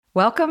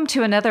Welcome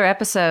to another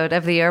episode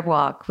of The Herb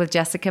Walk with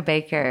Jessica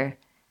Baker.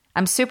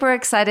 I'm super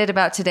excited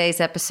about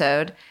today's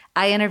episode.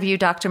 I interview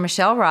Dr.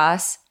 Michele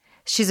Ross.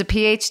 She's a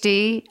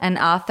PhD, an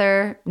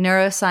author,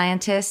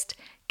 neuroscientist,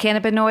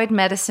 cannabinoid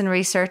medicine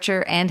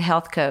researcher, and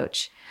health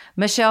coach.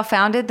 Michele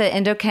founded the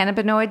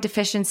Endocannabinoid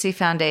Deficiency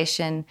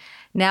Foundation,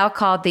 now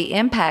called the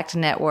Impact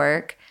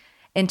Network,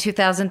 in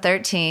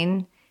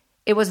 2013.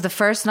 It was the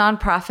first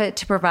nonprofit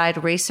to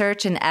provide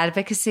research and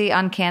advocacy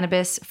on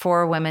cannabis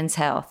for women's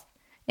health.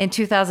 In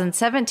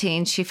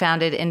 2017, she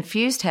founded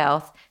Infused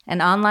Health,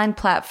 an online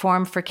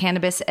platform for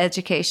cannabis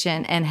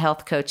education and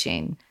health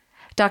coaching.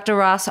 Dr.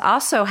 Ross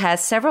also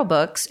has several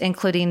books,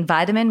 including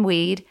Vitamin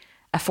Weed,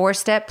 a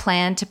 4-step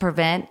plan to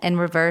prevent and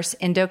reverse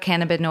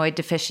endocannabinoid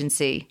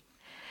deficiency.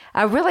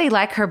 I really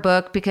like her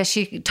book because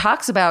she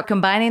talks about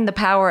combining the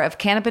power of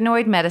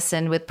cannabinoid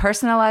medicine with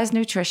personalized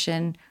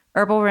nutrition,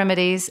 herbal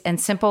remedies, and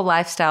simple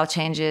lifestyle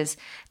changes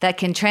that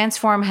can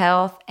transform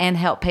health and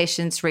help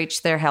patients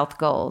reach their health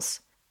goals.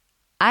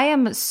 I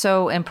am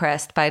so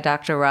impressed by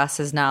Dr.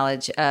 Ross's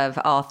knowledge of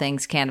all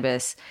things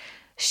cannabis.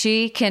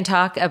 She can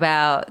talk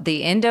about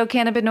the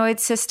endocannabinoid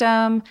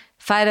system,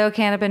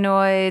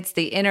 phytocannabinoids,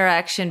 the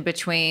interaction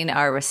between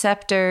our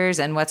receptors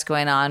and what's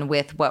going on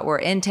with what we're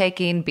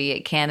intaking, be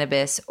it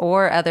cannabis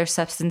or other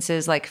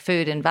substances like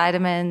food and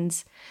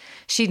vitamins.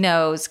 She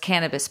knows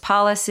cannabis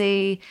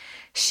policy.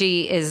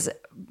 She is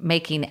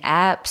making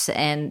apps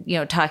and,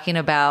 talking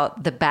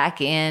about the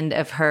back end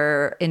of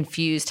her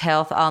Infused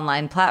Health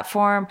online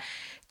platform.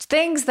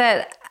 Things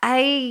that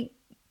I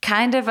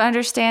kind of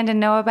understand and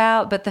know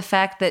about, but the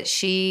fact that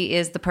she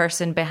is the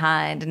person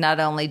behind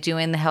not only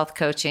doing the health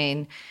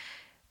coaching,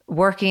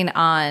 working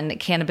on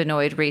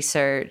cannabinoid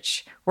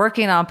research,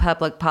 working on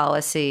public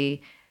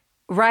policy,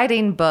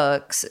 writing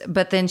books,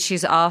 but then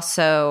she's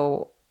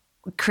also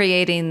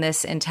creating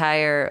this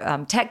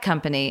entire tech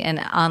company and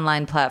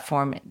online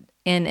platform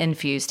in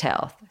Infused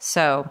Health.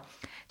 So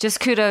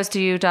just kudos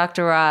to you,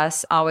 Dr.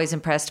 Ross. Always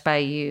impressed by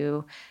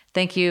you.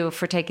 Thank you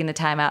for taking the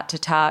time out to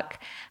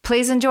talk.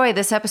 Please enjoy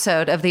this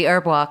episode of The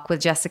Herb Walk with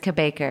Jessica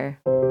Baker.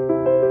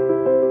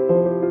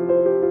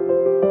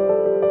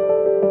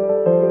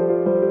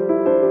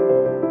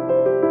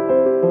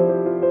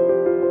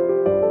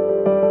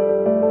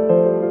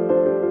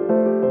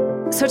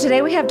 So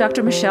today we have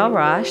Dr. Michele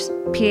Ross,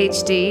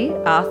 PhD,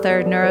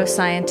 author,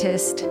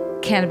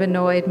 neuroscientist,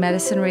 cannabinoid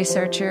medicine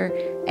researcher,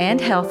 and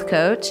health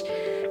coach.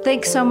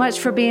 Thanks so much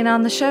for being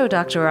on the show,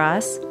 Dr.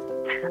 Ross.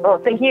 Well,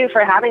 thank you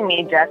for having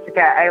me,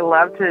 Jessica. I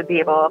love to be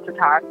able to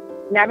talk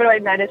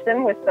cannabinoid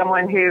medicine with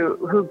someone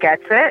who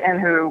gets it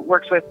and who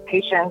works with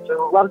patients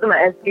and loves them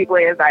as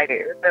deeply as I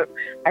do. So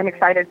I'm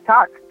excited to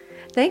talk.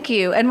 Thank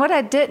you. And what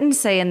I didn't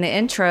say in the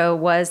intro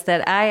was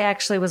that I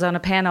actually was on a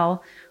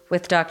panel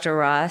with Dr.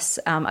 Ross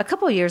a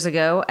couple of years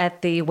ago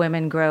at the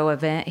Women Grow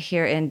event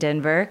here in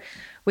Denver.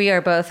 We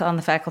are both on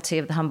the faculty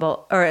of the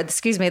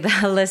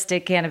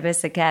Holistic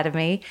Cannabis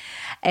Academy.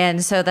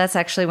 And so that's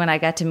actually when I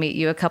got to meet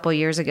you a couple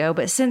years ago.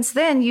 But since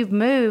then, you've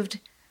moved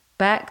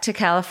back to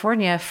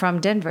California from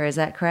Denver. Is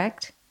that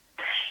correct?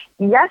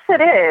 Yes, it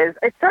is.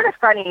 It's sort of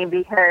funny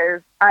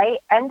because I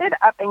ended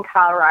up in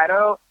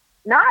Colorado,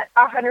 not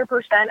 100%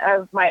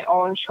 of my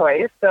own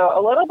choice. So a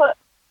little bit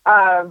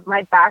of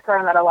my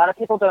background that a lot of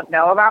people don't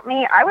know about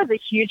me. I was a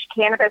huge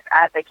cannabis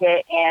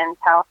advocate in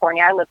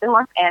California. I lived in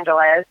Los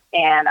Angeles,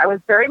 and I was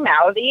very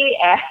mouthy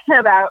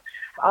about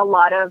a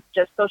lot of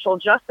just social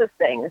justice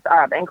things,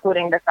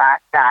 including the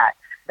fact that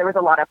there was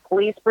a lot of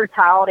police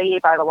brutality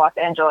by the Los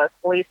Angeles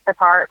Police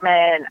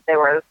Department. There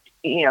was,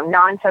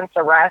 nonsense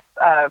arrests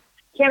of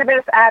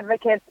cannabis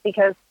advocates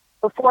because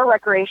before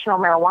recreational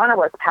marijuana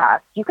was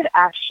passed, you could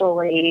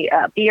actually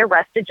be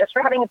arrested just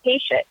for having a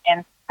patient,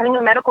 and having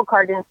a medical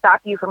card didn't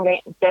stop you from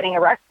getting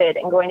arrested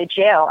and going to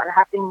jail and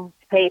having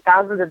to pay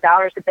thousands of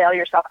dollars to bail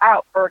yourself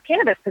out for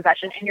cannabis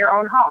possession in your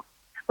own home,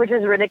 which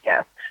is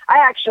ridiculous. I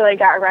actually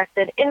got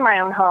arrested in my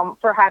own home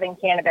for having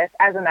cannabis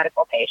as a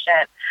medical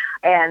patient,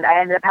 and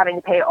I ended up having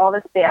to pay all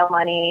this bail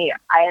money.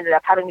 I ended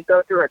up having to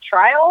go through a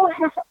trial.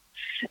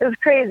 It was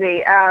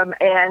crazy.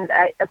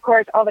 Of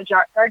course, all the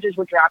charges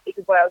were dropped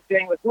because what I was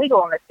doing was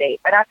legal in the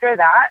state. But after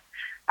that,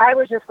 I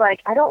was just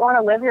like, I don't want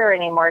to live here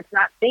anymore. It's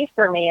not safe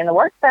for me and the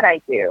work that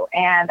I do.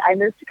 And I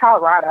moved to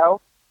Colorado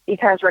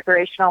because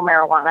recreational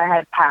marijuana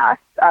had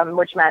passed,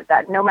 which meant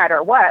that no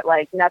matter what,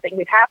 nothing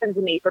could happen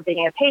to me for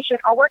being a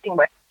patient or working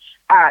with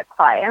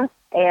clients.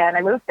 And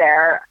I moved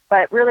there.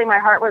 But really, my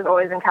heart was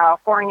always in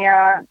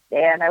California,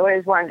 and I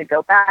always wanted to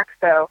go back.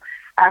 So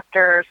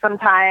after some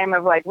time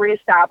of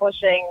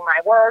reestablishing my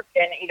work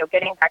and,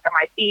 getting back on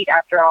my feet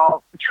after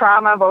all the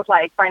trauma, both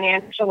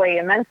financially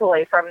and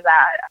mentally from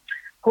that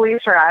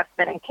police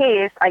harassment and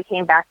case, I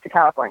came back to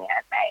California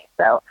in May.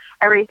 So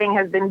everything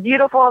has been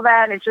beautiful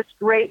then. It's just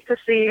great to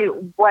see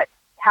what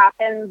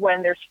happens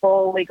when there's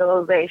full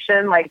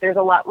legalization. There's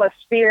a lot less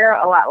fear,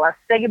 a lot less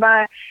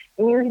stigma,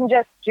 and you can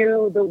just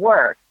do the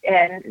work.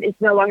 And it's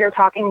no longer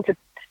talking to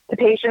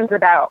patients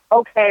about,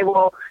 okay,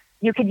 well,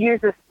 you could use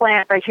this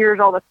plant, but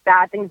here's all the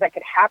bad things that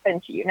could happen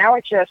to you. Now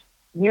it's just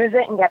use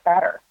it and get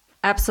better.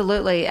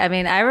 Absolutely. I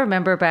mean, I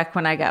remember back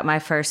when I got my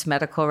first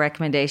medical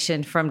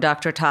recommendation from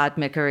Dr. Todd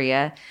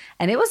McCurria,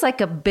 and it was like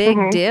a big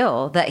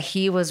deal that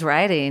he was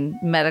writing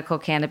medical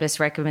cannabis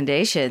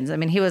recommendations. I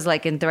mean, he was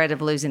like in threat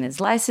of losing his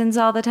license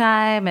all the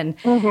time, and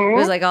it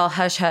was like all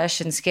hush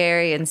hush and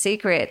scary and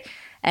secret.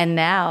 And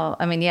now,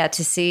 I mean, yeah,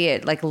 to see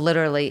it like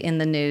literally in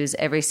the news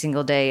every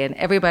single day, and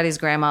everybody's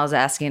grandma's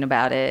asking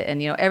about it,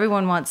 and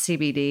everyone wants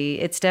CBD.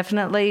 It's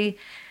definitely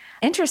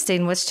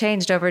interesting what's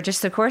changed over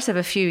just the course of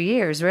a few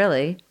years,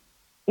 really.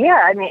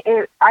 Yeah, I mean,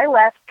 I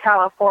left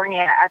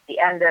California at the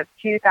end of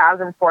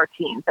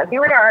 2014. So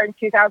here we are in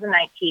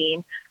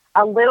 2019,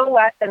 a little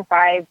less than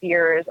 5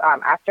 years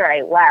after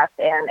I left.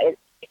 And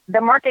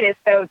the market is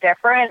so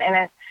different.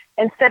 And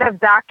instead of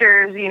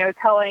doctors,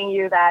 telling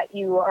you that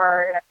you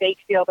are in a fake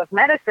field of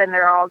medicine,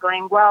 they're all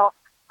going, well,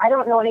 I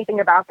don't know anything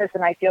about this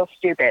and I feel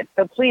stupid,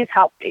 so please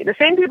help me. The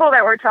same people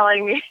that were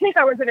telling me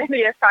I was in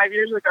India 5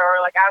 years ago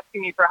are like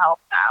asking me for help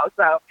now.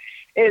 So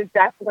it's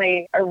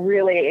definitely a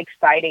really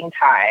exciting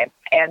time.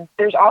 And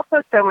there's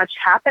also so much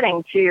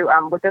happening too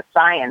with the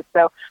science.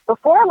 So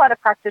before, a lot of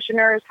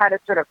practitioners had to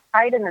sort of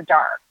hide in the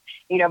dark,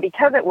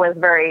 because it was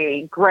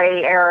very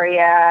gray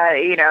area,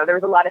 there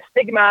was a lot of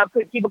stigma.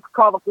 People could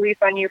call the police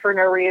on you for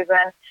no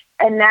reason.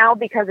 And now,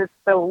 because it's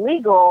so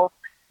legal,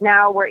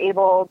 now we're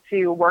able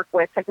to work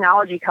with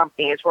technology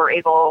companies. We're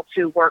able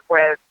to work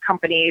with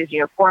companies,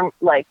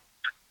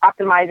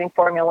 optimizing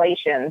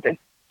formulations. It's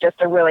just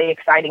a really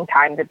exciting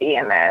time to be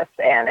in this.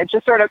 And it's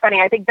just sort of funny.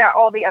 I think that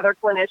all the other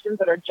clinicians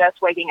that are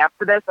just waking up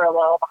to this are a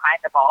little behind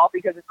the ball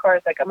because, of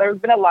course, there's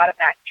been a lot of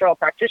natural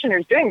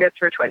practitioners doing this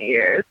for 20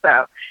 years.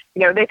 So,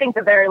 they think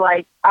that they're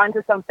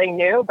onto something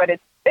new, but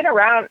it's been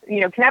around,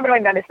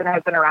 cannabinoid medicine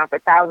has been around for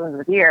thousands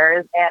of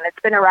years, and it's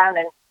been around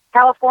in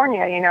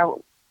California,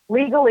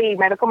 legally,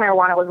 medical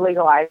marijuana was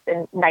legalized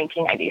in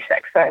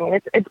 1996. So, I mean,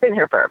 it's been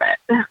here for a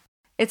bit.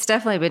 It's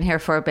definitely been here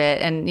for a bit.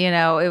 And,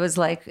 it was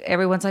like,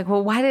 everyone's like,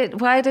 well,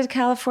 why did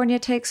California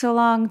take so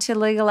long to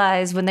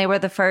legalize when they were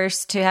the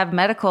first to have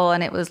medical?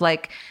 And it was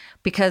like,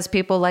 because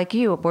people like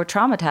you were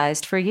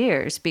traumatized for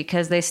years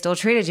because they still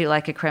treated you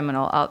like a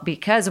criminal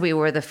because we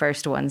were the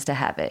first ones to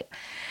have it.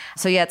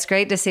 So, yeah, it's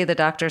great to see the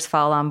doctors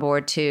fall on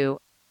board too.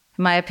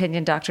 In my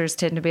opinion, doctors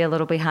tend to be a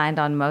little behind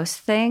on most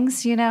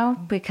things,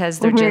 because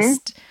they're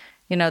just,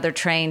 they're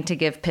trained to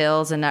give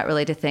pills and not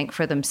really to think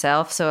for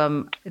themselves.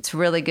 So it's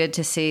really good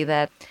to see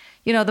that,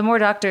 the more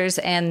doctors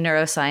and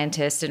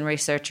neuroscientists and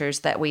researchers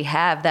that we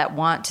have that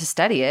want to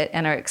study it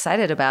and are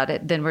excited about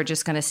it, then we're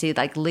just going to see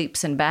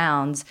leaps and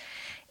bounds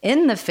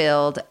in the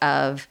field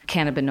of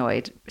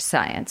cannabinoid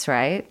science,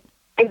 right?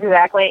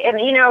 Exactly. And,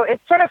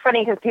 it's sort of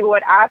funny because people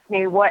would ask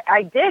me what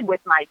I did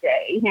with my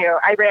day.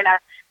 I ran a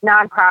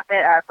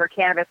nonprofit for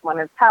cannabis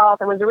women's health.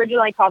 It was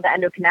originally called the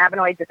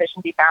Endocannabinoid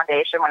Deficiency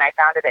Foundation when I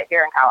founded it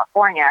here in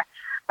California.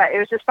 But it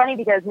was just funny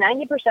because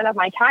 90% of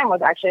my time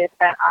was actually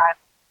spent on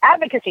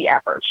advocacy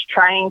efforts,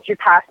 trying to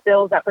pass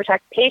bills that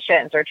protect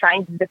patients or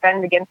trying to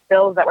defend against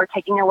bills that were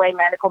taking away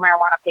medical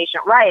marijuana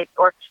patient rights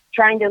or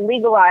trying to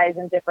legalize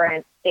in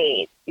different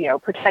states,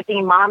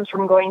 protecting moms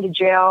from going to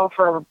jail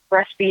for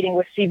breastfeeding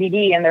with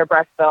CBD in their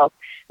breast milk.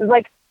 It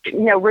was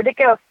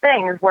ridiculous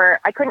things where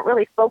I couldn't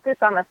really focus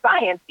on the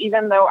science,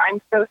 even though I'm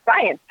so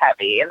science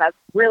heavy. And that's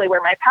really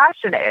where my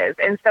passion is.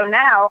 And so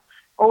now,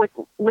 with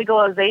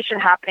legalization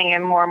happening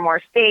in more and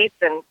more states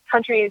and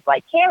countries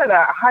like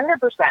Canada, 100%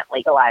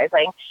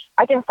 legalizing,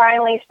 I can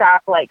finally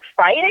stop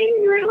fighting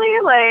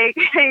really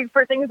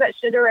for things that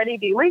should already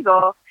be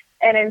legal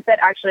and instead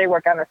actually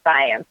work on the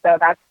science. So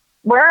that's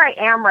where I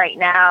am right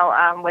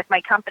now with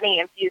my company,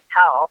 Infused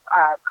Health.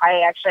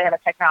 I actually have a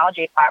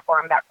technology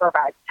platform that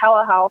provides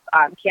telehealth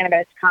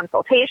cannabis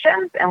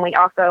consultations, and we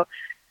also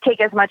take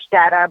as much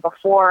data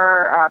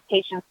before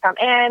patients come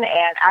in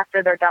and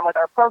after they're done with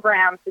our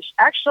program to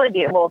actually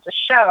be able to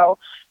show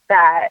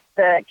that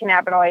the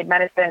cannabinoid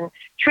medicine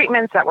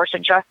treatments that we're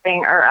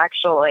suggesting are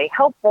actually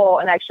helpful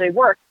and actually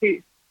work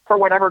for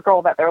whatever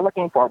goal that they're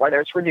looking for,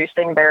 whether it's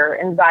reducing their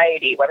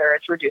anxiety, whether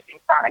it's reducing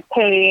chronic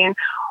pain,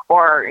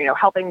 or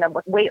helping them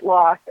with weight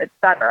loss,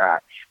 etc.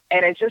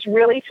 And it's just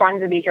really fun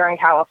to be here in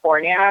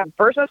California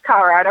versus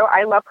Colorado.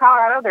 I love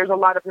Colorado. There's a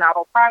lot of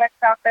novel products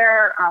out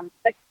there.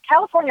 The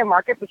California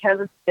market,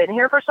 because it's been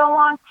here for so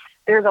long,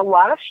 there's a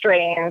lot of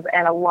strains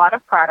and a lot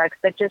of products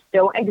that just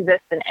don't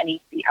exist in any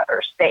of the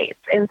other states.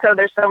 And so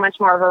there's so much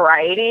more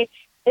variety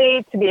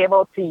to be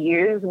able to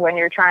use when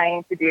you're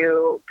trying to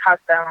do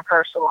custom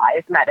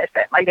personalized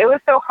medicine. It was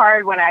so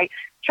hard when I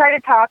try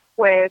to talk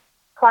with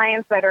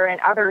clients that are in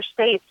other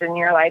states and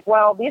you're like,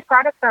 well, these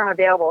products aren't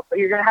available, so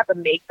you're going to have to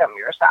make them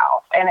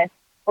yourself. And it's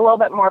a little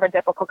bit more of a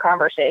difficult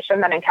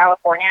conversation than in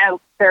California.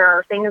 There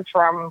are things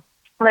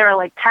there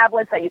are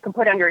tablets that you can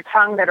put under your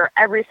tongue that are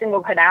every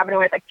single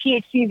cannabinoid, like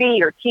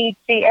THCV or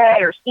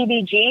THCA or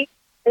CBG.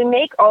 They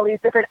make all these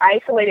different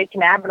isolated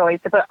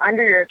cannabinoids to put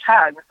under your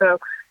tongue. So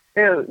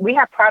we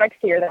have products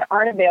here that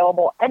aren't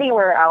available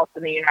anywhere else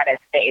in the United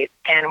States,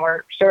 and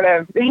we're sort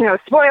of,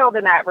 spoiled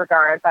in that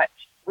regard. But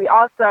we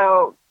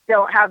also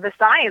don't have the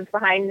science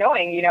behind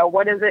knowing,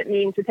 what does it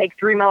mean to take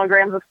 3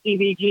 milligrams of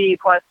CBG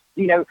plus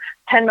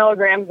 10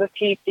 milligrams of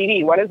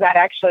THCD. What does that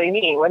actually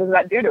mean? What does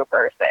that do to a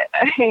person?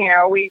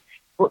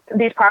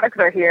 These products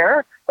are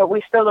here, but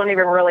we still don't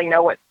even really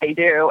know what they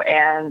do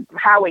and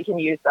how we can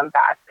use them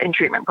best in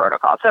treatment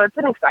protocol. So it's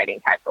an exciting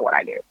time for what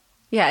I do.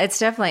 Yeah, it's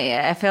definitely,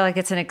 I feel like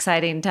it's an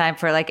exciting time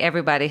for like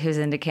everybody who's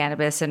into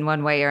cannabis in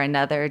one way or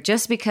another,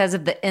 just because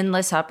of the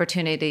endless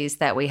opportunities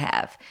that we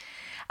have.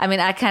 I mean,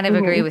 I kind of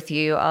agree with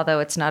you, although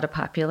it's not a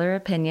popular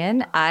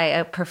opinion.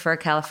 I prefer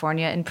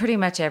California in pretty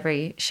much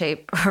every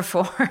shape or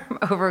form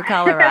over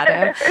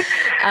Colorado.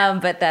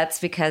 But that's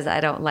because I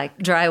don't like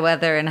dry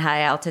weather and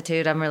high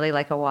altitude. I'm really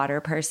like a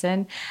water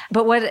person.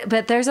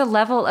 But there's a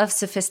level of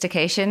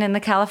sophistication in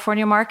the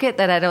California market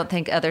that I don't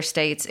think other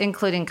states,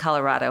 including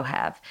Colorado,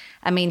 have.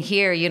 I mean,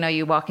 here,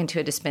 you walk into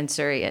a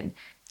dispensary and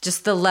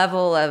just the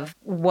level of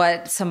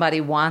what somebody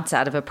wants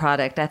out of a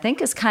product, I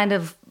think is kind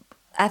of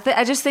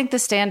I just think the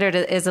standard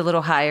is a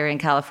little higher in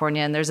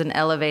California, and there's an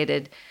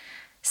elevated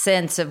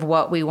sense of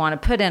what we want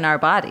to put in our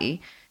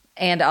body.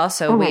 And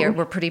also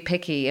we're pretty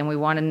picky, and we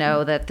want to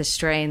know that the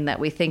strain that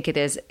we think it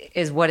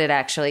is what it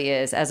actually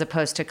is, as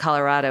opposed to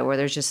Colorado, where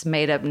there's just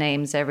made up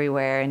names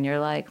everywhere. And you're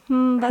like,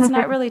 that's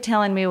not really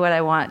telling me what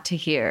I want to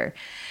hear.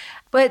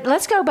 But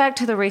let's go back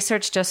to the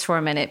research just for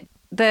a minute.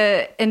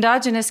 The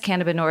endogenous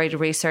cannabinoid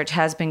research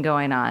has been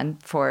going on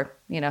for,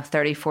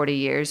 30, 40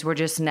 years. We're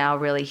just now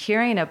really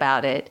hearing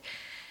about it.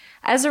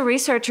 As a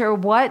researcher,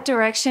 what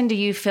direction do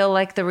you feel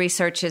like the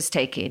research is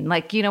taking?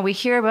 Like, we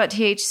hear about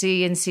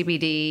THC and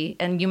CBD,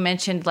 and you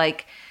mentioned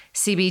like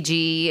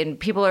CBG, and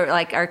people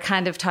are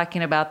kind of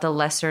talking about the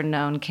lesser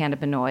known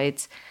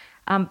cannabinoids.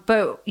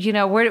 But,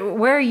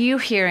 where are you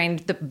hearing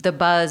the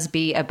buzz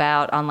be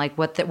about on like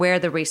where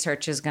the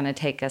research is going to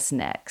take us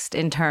next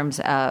in terms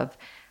of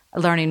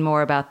learning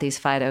more about these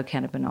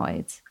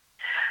phytocannabinoids?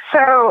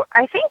 So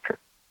I think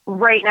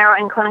right now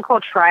in clinical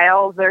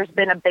trials, there's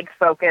been a big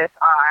focus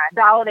on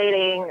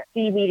validating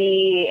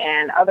CBD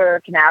and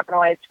other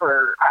cannabinoids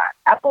for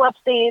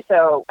epilepsy.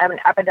 So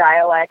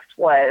Epidiolex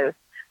was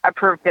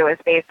approved. It was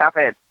based off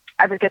its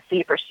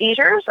efficacy for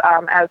seizures,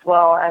 as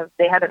well as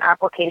they had an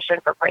application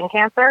for brain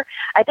cancer.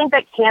 I think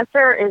that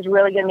cancer is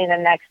really going to be the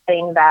next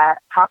thing that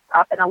pops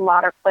up in a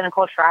lot of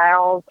clinical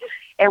trials.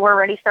 And we're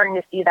already starting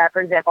to see that.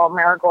 For example,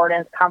 Mara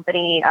Gordon's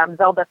company,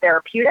 Zelda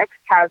Therapeutics,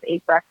 has a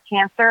breast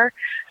cancer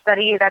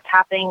study that's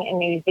happening in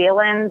New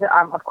Zealand.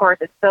 Of course,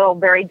 it's still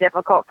very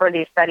difficult for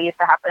these studies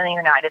to happen in the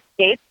United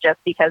States just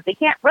because they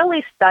can't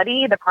really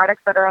study the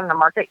products that are on the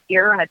market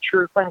here in a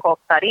true clinical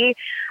study.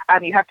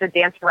 You have to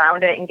dance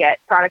around it and get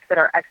products that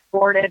are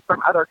exported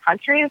from other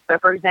countries. So,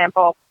 for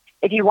example,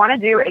 if you want to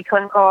do a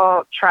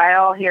clinical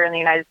trial here in the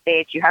United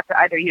States, you have to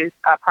either use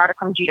a product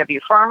from GW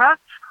Pharma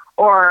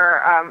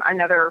or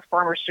another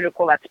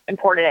pharmaceutical that's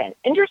imported in.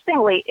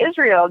 Interestingly,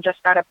 Israel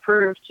just got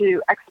approved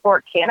to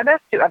export cannabis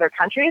to other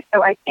countries.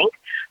 So I think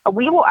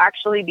we will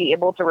actually be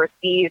able to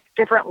receive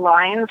different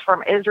lines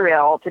from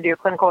Israel to do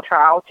clinical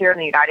trials here in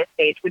the United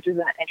States, which is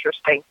an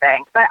interesting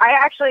thing. But I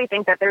actually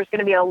think that there's going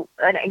to be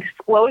an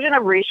explosion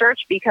of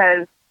research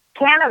because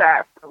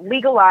Canada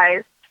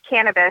legalized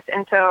cannabis,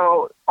 and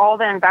so all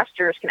the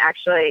investors can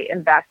actually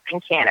invest in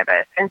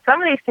cannabis. And some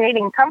of these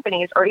Canadian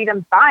companies are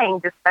even buying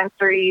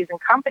dispensaries and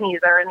companies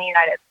that are in the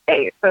United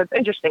States. So it's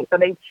interesting. So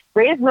they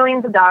raised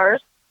millions of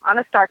dollars on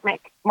the stock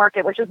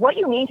market, which is what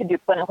you need to do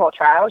clinical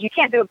trials. You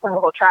can't do a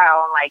clinical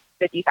trial on like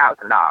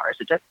 $50,000.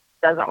 It just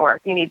doesn't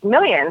work. You need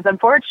millions,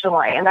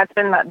 unfortunately. And that's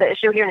been the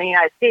issue here in the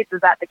United States, is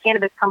that the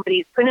cannabis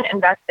companies couldn't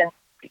invest in.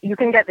 You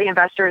can get the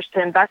investors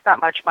to invest that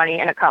much money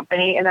in a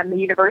company, and then the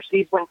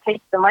universities wouldn't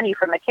take the money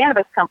from the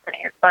cannabis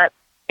companies. But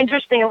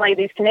interestingly,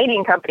 these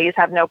Canadian companies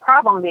have no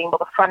problem being able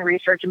to fund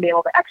research and be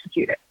able to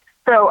execute it.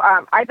 So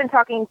I've been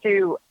talking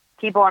to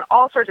people on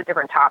all sorts of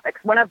different topics.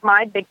 One of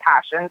my big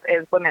passions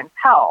is women's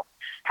health,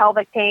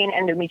 pelvic pain,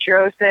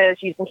 endometriosis,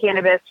 using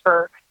cannabis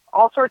for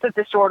all sorts of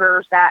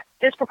disorders that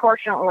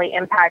disproportionately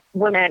impact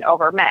women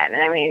over men.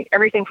 And I mean,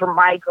 everything from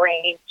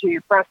migraine to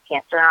breast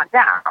cancer, not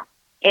down.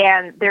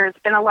 And there's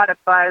been a lot of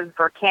buzz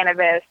for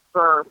cannabis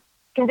for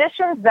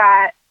conditions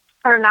that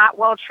are not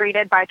well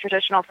treated by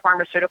traditional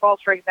pharmaceuticals.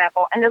 For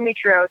example,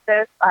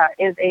 endometriosis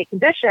is a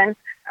condition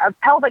of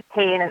pelvic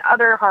pain and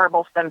other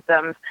horrible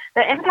symptoms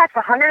that impacts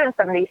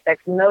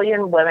 176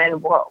 million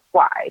women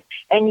worldwide.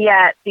 And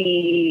yet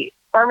the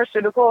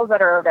pharmaceuticals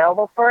that are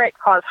available for it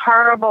cause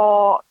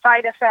horrible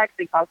side effects.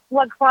 They cause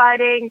blood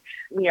clotting.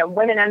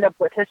 Women end up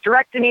with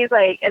hysterectomies,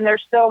 and they're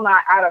still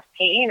not out of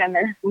pain, and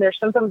their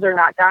symptoms are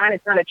not gone.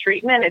 It's not a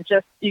treatment. It's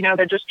just,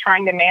 they're just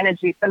trying to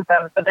manage these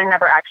symptoms, but they're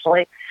never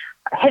actually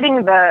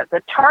hitting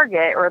the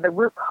target or the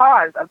root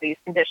cause of these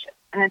conditions.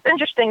 And it's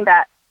interesting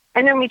that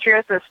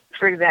endometriosis,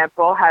 for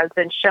example, has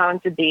been shown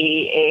to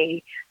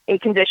be a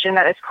condition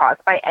that is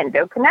caused by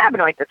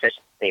endocannabinoid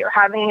deficiency or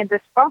having a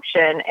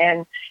dysfunction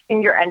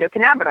in your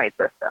endocannabinoid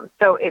system.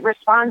 So it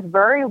responds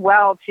very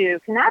well to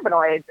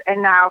cannabinoids.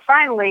 And now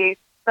finally,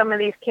 some of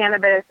these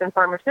cannabis and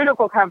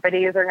pharmaceutical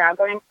companies are now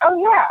going,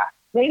 oh yeah,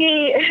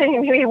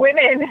 maybe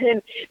women,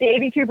 and the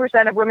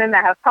 82% of women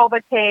that have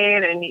pelvic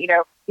pain and,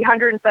 the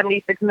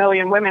 176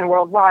 million women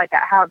worldwide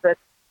that have this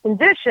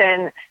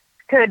condition,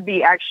 could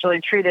be actually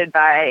treated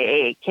by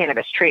a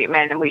cannabis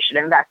treatment, and we should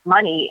invest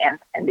money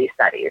in these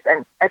studies.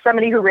 And as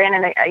somebody who ran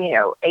a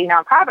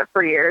nonprofit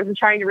for years and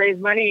trying to raise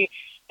money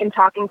and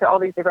talking to all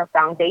these different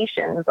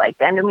foundations, like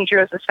the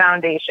Endometriosis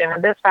Foundation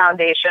and this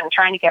foundation,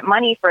 trying to get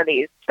money for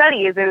these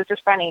studies, it was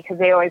just funny because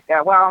they always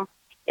go, well,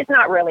 it's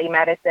not really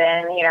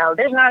medicine.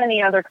 There's not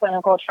any other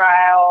clinical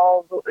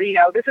trials.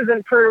 This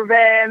isn't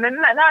proven, and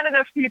not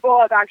enough people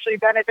have actually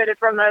benefited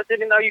from this,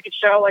 even though you could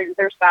show like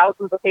there's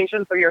thousands of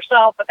patients for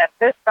yourself, but that's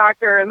this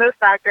doctor and this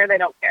doctor, they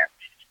don't care.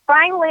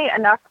 Finally,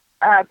 enough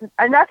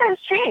has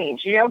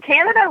changed.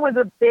 Canada was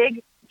a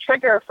big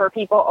trigger for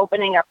people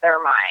opening up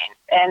their minds.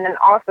 And then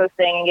also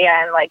seeing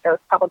again, like those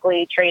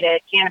publicly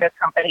traded cannabis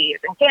companies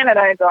in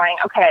Canada going,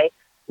 okay,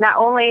 not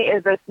only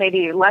is this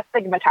maybe less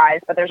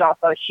stigmatized, but there's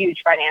also a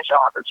huge financial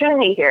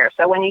opportunity here.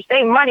 So when you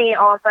say money,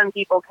 all of a sudden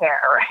people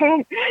care,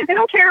 right? They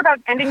don't care about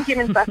ending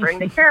human suffering.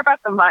 They care about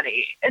the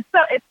money. It's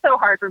so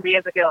hard for me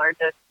as a healer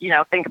to,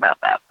 think about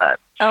that. But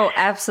oh,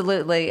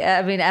 absolutely.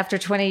 I mean, after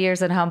 20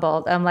 years in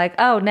Humboldt, I'm like,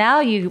 oh, now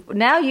you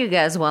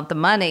guys want the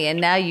money and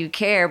now you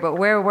care. But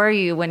where were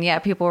you when,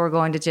 people were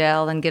going to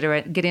jail and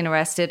getting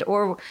arrested?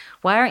 Or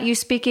why aren't you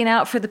speaking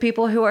out for the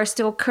people who are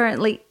still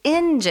currently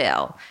in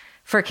jail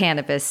for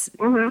cannabis,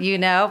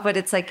 But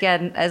it's like,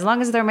 as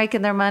long as they're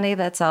making their money,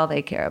 that's all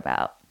they care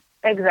about.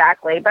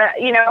 Exactly. But,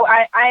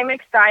 I'm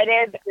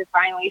excited to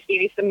finally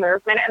see some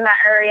movement in that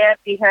area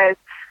because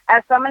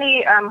as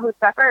somebody who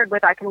suffered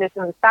with that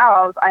condition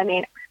themselves, I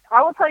mean,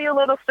 I will tell you a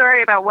little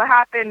story about what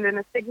happened in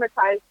a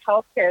stigmatized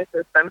healthcare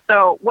system.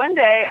 So one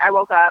day I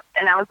woke up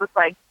and I was just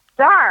like,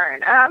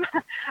 darn, I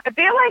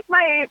feel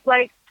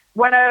like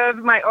one of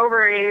my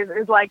ovaries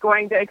is like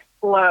going to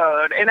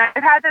explode. And I've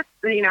had this,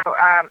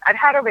 I've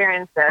had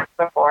ovarian cysts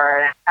before,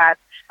 and I've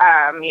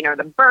had,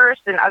 the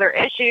burst and other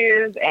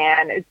issues,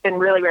 and it's been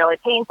really, really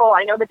painful.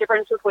 I know the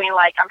difference between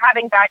like I'm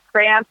having back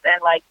cramps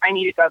and like I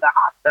need to go to the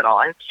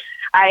hospital. And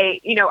I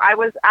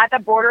was at the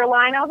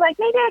borderline. I was like,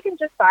 maybe I can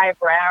just buy a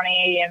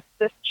brownie and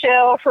just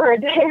chill for a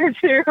day or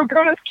two,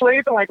 go to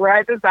sleep and like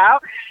ride this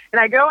out. And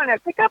I go and I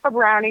pick up a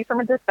brownie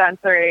from a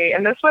dispensary.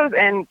 And this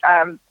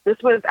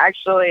was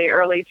actually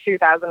early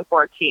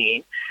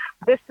 2014.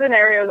 This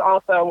scenario is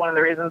also one of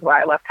the reasons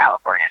why I left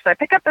California. So I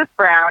pick up this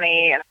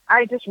brownie and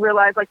I just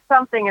realized like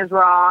something is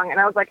wrong. And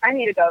I was like, I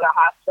need to go to the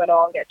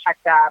hospital and get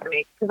checked out.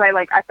 Because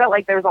I felt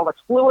like there was all this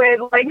fluid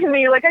like in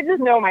me. Like I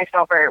just know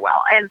myself very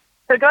well. And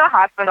so go to the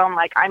hospital, I'm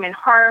like, I'm in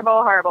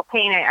horrible, horrible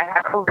pain. I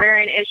have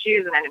ovarian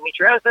issues and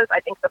endometriosis. I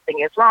think something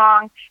is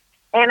wrong.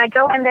 And I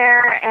go in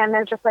there and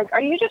they're just like,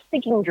 are you just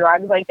seeking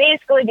drugs? Like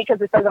basically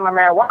because it says I'm a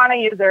marijuana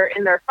user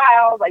in their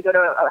files. I go to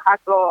a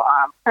hospital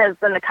as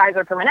in the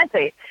Kaiser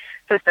Permanente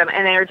system,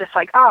 and they're just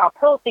like, oh,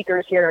 pill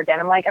seekers here again.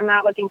 I'm like, I'm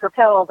not looking for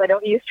pills. I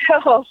don't use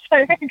pills.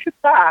 I can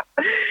stop.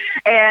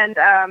 And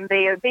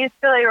they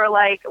basically were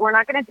like, we're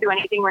not going to do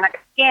anything. We're not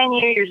going to scan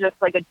you. You're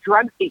just like a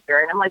drug seeker.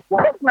 And I'm like,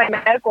 what does my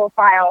medical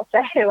file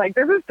say? Like,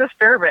 this is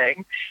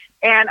disturbing.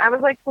 And I was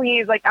like,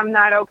 please, like, I'm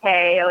not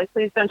okay. Like,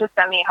 please don't just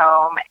send me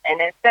home.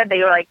 And instead they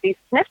were like, they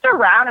sniffed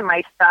around in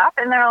my stuff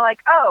and they're like,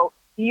 oh,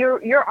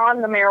 you're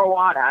on the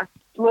marijuana.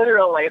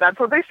 Literally, that's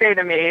what they say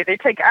to me. They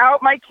take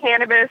out my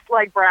cannabis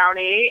like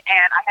brownie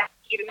and I have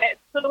to eat it. It's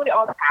literally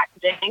all the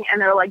packaging.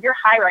 And they're like, you're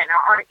high right now,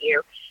 aren't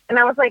you? And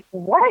I was like,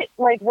 what?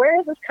 Like, where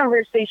is this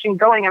conversation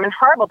going? I'm in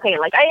horrible pain.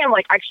 Like, I am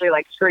like actually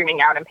like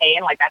screaming out in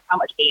pain. Like, that's how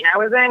much pain I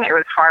was in. It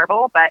was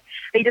horrible. But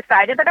they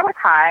decided that I was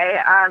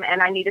high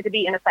and I needed to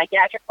be in a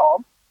psychiatric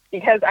hold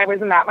because I was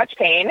in that much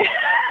pain.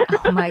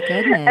 Oh, my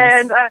goodness.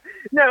 And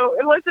no,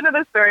 listen to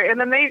this story.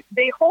 And then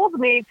they hold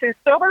me to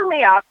sober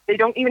me up. They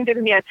don't even give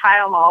me a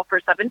Tylenol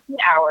for 17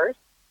 hours.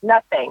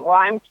 Nothing.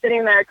 While I'm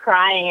sitting there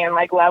crying in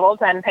like level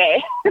 10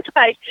 pain.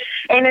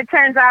 And it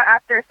turns out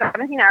after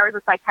 17 hours,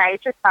 a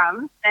psychiatrist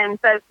comes and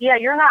says, yeah,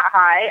 you're not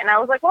high. And I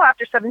was like, well,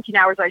 after 17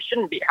 hours, I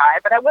shouldn't be high,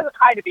 but I wasn't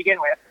high to begin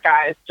with,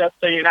 guys, just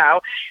so you know.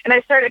 And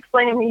I started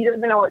explaining to him he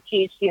doesn't know what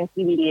THC and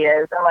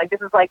CBD is. And like,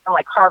 this is like some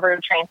like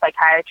Harvard trained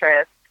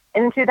psychiatrist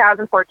in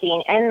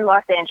 2014 in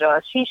Los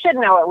Angeles. She should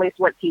know at least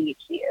what THC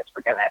is, for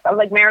goodness. I was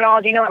like,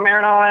 Marinol, do you know what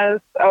Marinol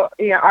is? Oh,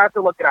 I have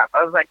to look it up.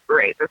 I was like,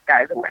 great, this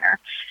guy's a winner.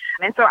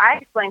 And so I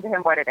explained to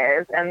him what it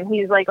is, and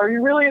he's like, are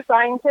you really a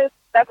scientist?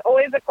 That's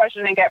always a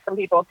question I get from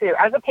people, too.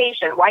 As a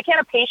patient, why can't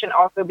a patient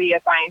also be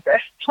a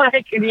scientist?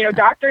 Like,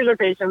 doctors are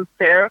patients,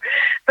 too.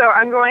 So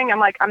I'm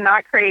like, I'm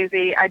not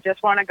crazy. I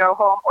just want to go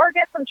home or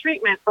get some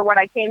treatment for what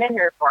I came in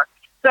here for.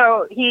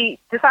 So he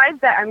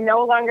decides that I'm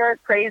no longer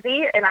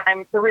crazy and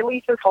the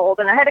release is hold.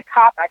 And I had a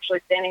cop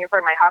actually standing in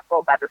front of my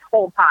hospital bed this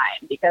whole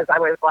time because I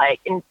was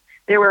like,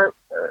 they were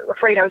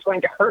afraid I was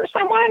going to hurt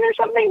someone or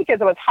something because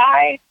I was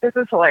high. This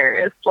is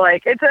hilarious.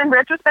 Like, it's in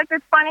retrospect,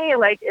 it's funny.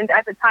 Like,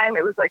 at the time,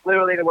 it was like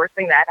literally the worst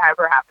thing that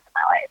ever happened in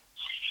my life.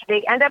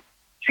 They end up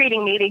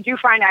treating me. They do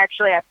find I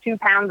actually have 2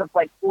 pounds of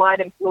like blood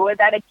and fluid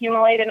that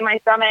accumulated in my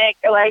stomach,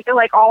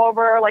 like all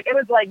over. Like, it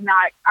was like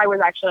I was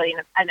actually in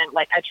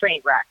a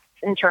train wreck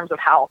in terms of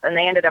health. And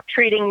they ended up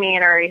treating me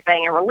and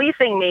everything and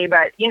releasing me.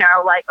 But,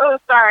 like, oh,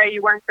 sorry,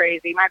 you weren't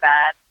crazy. My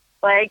bad.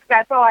 Like,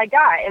 that's all I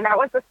got. And that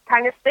was this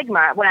kind of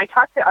stigma. When I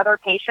talked to other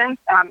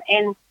patients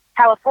in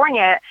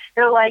California,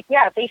 they're like,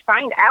 yeah, if they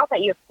find out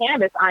that you have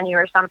cannabis on you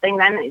or something,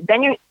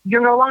 then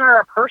you're no longer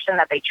a person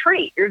that they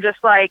treat. You're just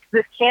like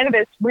this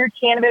weird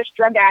cannabis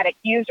drug addict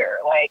user.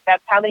 Like,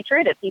 that's how they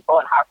treated people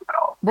in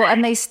hospitals. Well,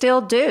 and they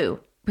still do,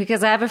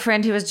 because I have a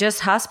friend who was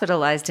just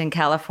hospitalized in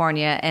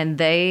California, and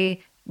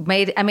they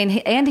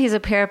and he's a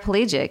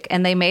paraplegic,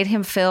 and they made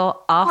him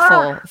feel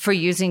awful for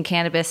using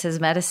cannabis as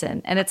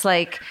medicine. And it's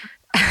like,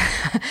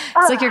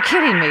 it's like, you're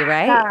kidding me,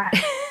 right?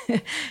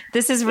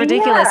 This is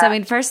ridiculous. Yeah. I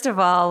mean, first of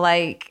all,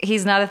 like,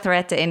 he's not a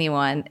threat to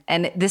anyone.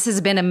 And this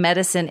has been a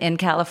medicine in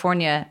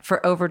California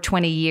for over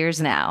 20 years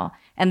now.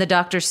 And the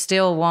doctors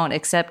still won't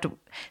accept,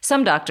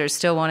 some doctors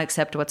still won't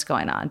accept what's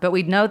going on. But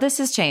we know this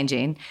is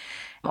changing,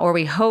 or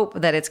we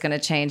hope that it's going to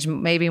change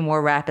maybe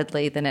more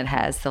rapidly than it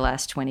has the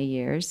last 20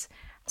 years.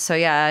 So,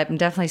 yeah, I'm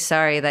definitely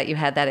sorry that you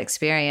had that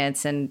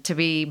experience and to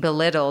be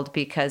belittled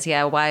because,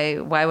 why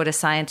would a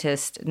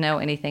scientist know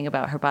anything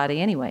about her body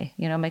anyway?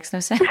 You know, it makes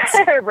no sense.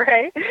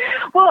 Right.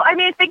 Well, I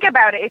mean, think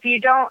about it. If you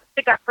don't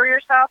stick up for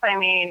yourself, I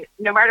mean,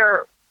 no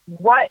matter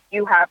what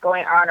you have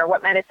going on or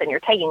what medicine you're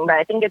taking, but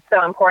I think it's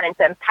so important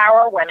to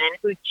empower women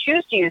who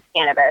choose to use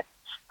cannabis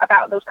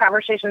about those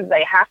conversations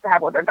they have to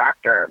have with their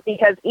doctor.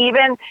 Because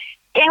even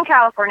in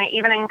California,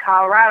 even in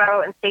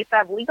Colorado and states that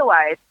have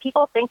legalized,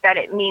 people think that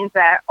it means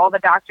that all the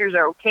doctors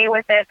are okay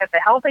with it, that the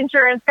health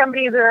insurance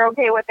companies are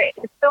okay with it.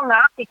 It's still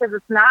not, because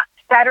it's not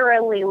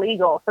federally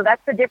legal. So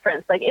that's the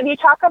difference. Like, if you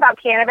talk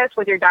about cannabis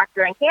with your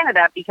doctor in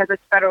Canada because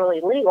it's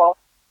federally legal,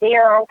 they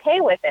are okay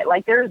with it.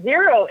 Like, there's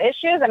zero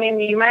issues. I mean,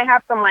 you might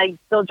have some like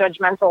still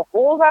judgmental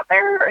fools out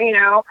there, you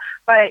know,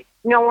 but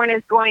no one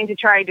is going to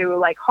try to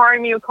like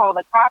harm you, call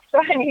the cops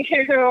on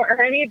you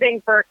or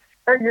anything for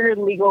your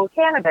legal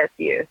cannabis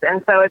use.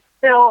 And so it's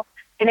still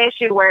an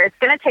issue where it's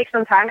going to take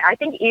some time. I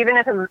think even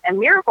if a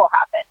miracle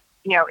happened,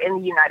 you know, in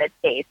the United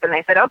States, and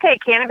they said, okay,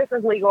 cannabis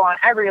is legal on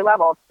every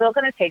level, it's still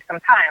going to take some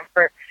time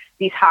for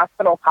these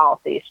hospital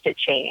policies to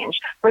change,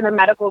 for the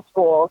medical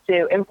school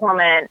to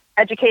implement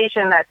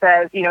education that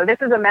says, you know, this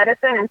is a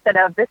medicine instead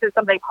of this is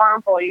something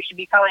harmful you should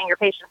be telling your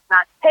patients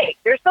not to take.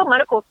 There's still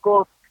medical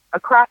schools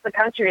across the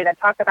country that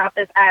talk about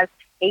this as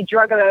a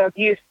drug of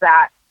abuse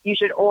that you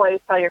should always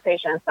tell your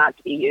patients not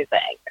to be using.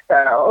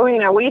 So, you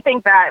know, we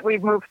think that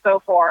we've moved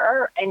so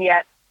far, and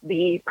yet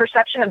the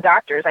perception of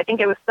doctors, I think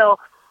it was still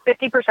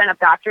 50% of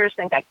doctors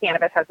think that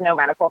cannabis has no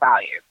medical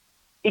value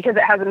because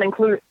it hasn't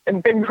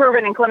been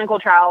proven in clinical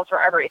trials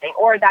for everything,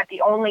 or that the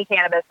only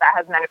cannabis that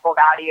has medical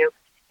value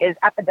is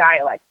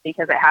Epidiolex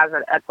because it has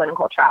a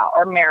clinical trial,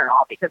 or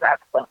Marinol because it has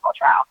a clinical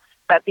trial.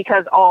 But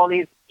because all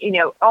these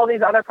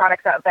other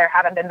products out there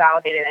haven't been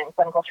validated in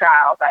clinical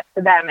trials, that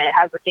to them it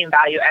has the same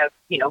value as,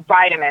 you know,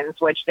 vitamins,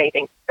 which they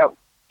think don't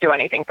do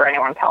anything for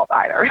anyone's health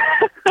either.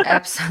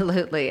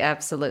 Absolutely.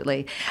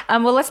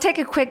 Well, let's take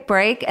a quick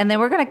break, and then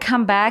we're going to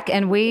come back,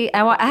 and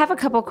I have a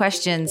couple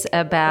questions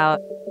about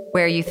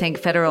where you think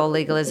federal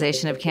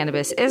legalization of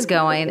cannabis is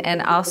going,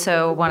 and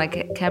also want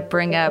to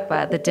bring up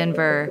the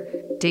Denver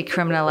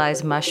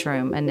Decriminalized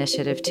Mushroom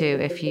Initiative too,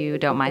 if you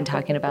don't mind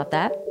talking about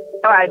that.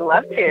 Oh, I'd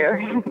love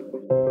to.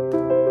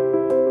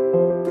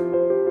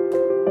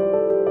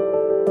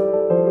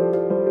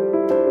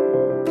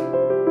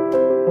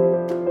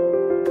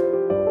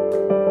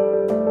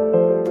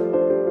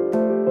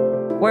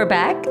 We're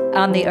back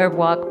on the Herb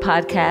Walk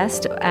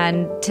podcast,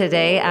 and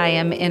today I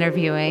am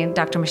interviewing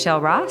Dr.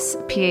 Michele Ross,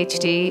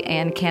 PhD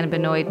and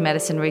cannabinoid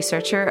medicine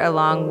researcher,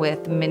 along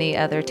with many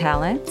other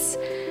talents.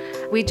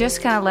 We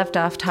just kind of left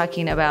off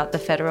talking about the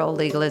federal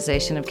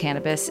legalization of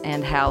cannabis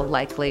and how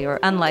likely or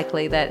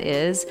unlikely that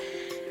is.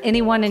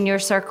 Anyone in your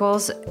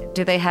circles,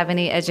 do they have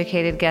any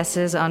educated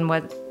guesses on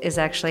what is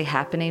actually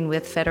happening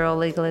with federal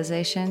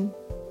legalization?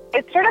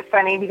 It's sort of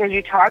funny because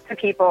you talk to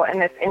people in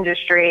this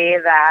industry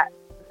that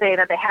say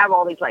that they have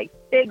all these like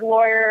big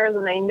lawyers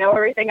and they know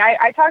everything.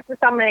 I talked to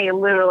somebody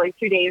literally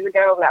 2 days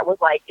ago that was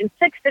like, in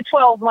 6 to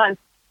 12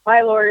 months,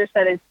 my lawyer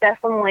said it's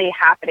definitely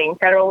happening.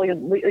 Federal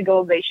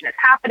legalization is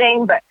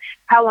happening, but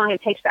how long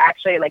it takes to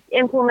actually like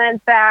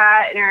implement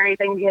that and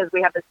everything, because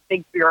we have this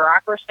big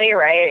bureaucracy,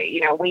 right?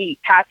 You know, we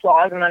pass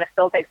laws and then it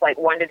still takes like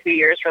 1 to 2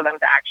 years for them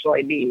to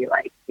actually be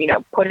like, you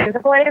know, put into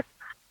place.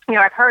 You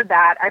know, I've heard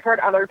that. I've heard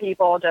other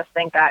people just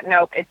think that,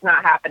 nope, it's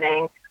not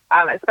happening,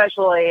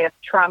 especially if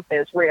Trump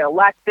is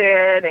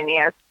reelected and he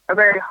has a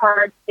very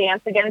hard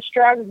stance against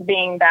drugs,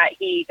 being that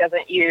he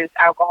doesn't use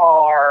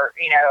alcohol or,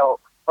 you know,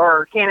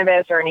 or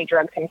cannabis or any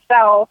drugs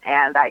himself,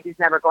 and that he's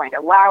never going to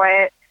allow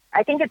it.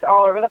 I think it's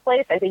all over the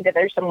place. I think that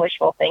there's some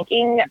wishful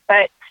thinking,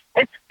 but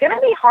it's going to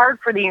be hard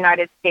for the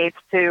United States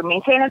to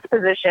maintain its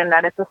position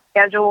that it's a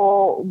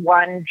Schedule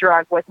I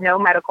drug with no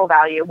medical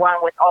value, one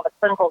with all the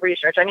clinical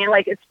research. I mean,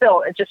 like, it's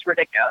just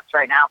ridiculous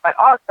right now. But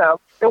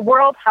also, the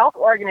World Health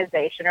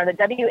Organization, or the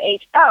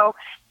WHO,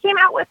 came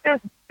out with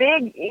this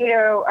big,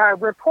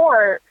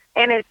 report,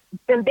 and it's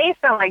been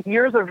based on like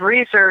years of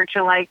research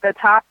and like the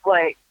top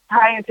like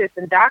scientists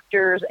and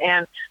doctors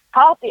and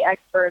policy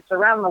experts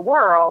around the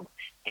world.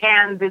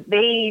 And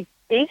they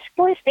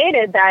basically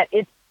stated that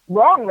it's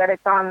wrong that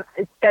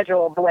it's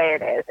scheduled the way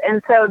it is.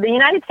 And so the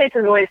United States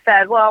has always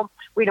said, well,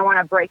 we don't want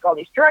to break all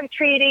these drug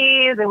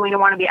treaties and we don't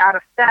want to be out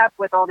of step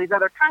with all these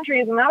other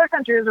countries. And the other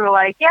countries were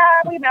like,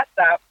 yeah, we messed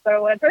up.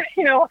 So let's,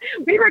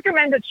 we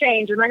recommend a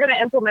change and they're going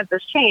to implement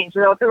this change.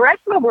 So if the rest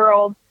of the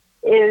world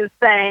is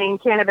saying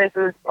cannabis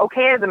is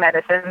okay as a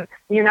medicine,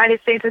 the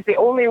United States is the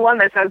only one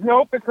that says,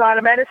 nope, it's not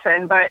a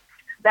medicine. But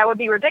that would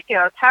be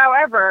ridiculous.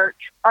 However,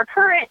 our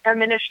current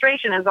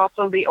administration is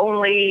also the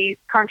only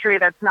country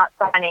that's not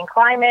signing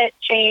climate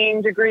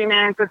change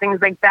agreements or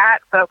things like that.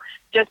 So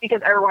just because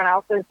everyone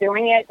else is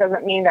doing it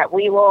doesn't mean that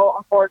we will,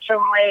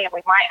 unfortunately, and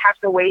we might have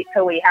to wait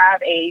till we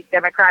have a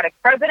Democratic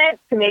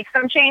president to make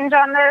some change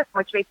on this,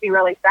 which makes me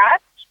really sad.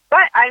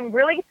 But I'm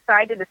really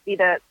excited to see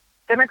the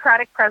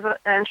Democratic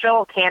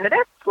presidential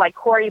candidates like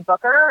Cory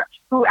Booker,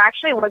 who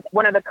actually was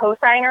one of the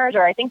co-signers,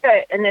 or I think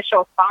the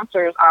initial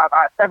sponsors of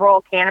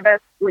several cannabis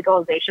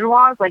legalization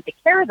laws, like the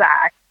CARES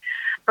Act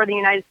for the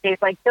United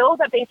States, like bills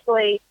that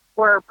basically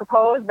were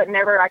proposed but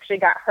never actually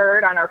got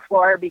heard on our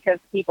floor because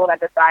people that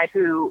decide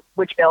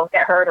which bills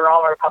get heard are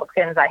all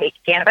Republicans that hate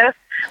cannabis.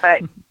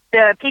 But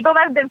the people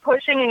that have been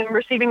pushing and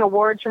receiving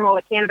awards from all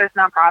the cannabis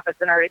nonprofits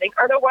and everything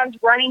are the ones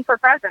running for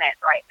president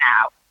right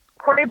now.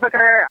 Cory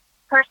Booker,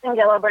 Kirsten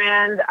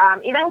Gillibrand,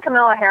 even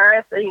Kamala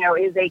Harris,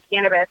 is a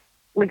cannabis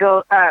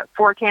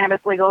for cannabis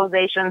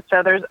legalization.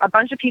 So there's a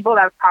bunch of people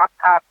that have popped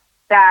up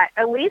that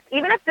at least,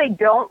 even if they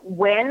don't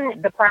win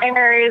the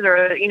primaries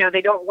or,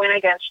 they don't win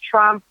against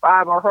Trump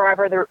or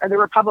whoever the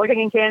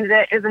Republican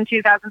candidate is in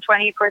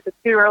 2020, of course, it's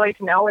too early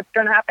to know what's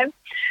going to happen.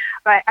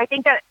 But I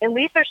think that at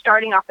least they're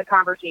starting off the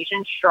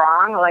conversation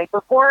strong. Like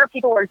before,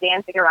 people were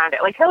dancing around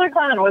it. Like Hillary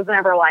Clinton was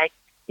never like,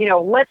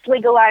 let's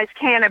legalize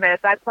cannabis.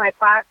 That's my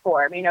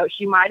platform.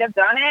 She might have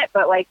done it,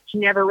 but she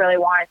never really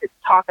wanted to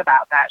talk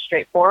about that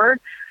straightforward.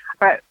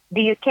 But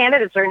these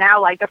candidates are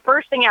now the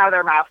first thing out of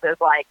their mouth is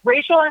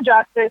racial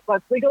injustice.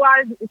 Let's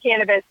legalize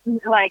cannabis.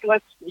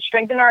 Let's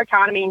strengthen our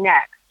economy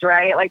next,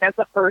 right? That's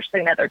the first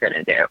thing that they're going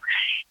to do.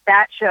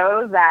 That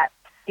shows that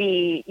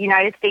the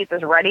United States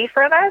is ready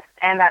for this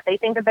and that they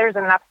think that there's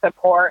enough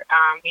support,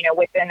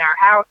 within our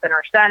House and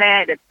our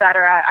Senate, et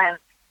cetera. And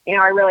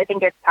I really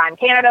think it's time.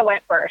 Canada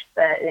went first,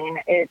 and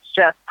it's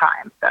just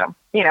time. So,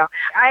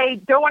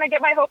 I don't want to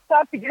get my hopes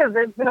up because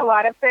there's been a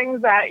lot of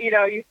things that,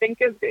 you think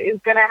is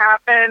going to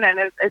happen,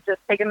 and it's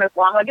just taken this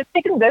long. It's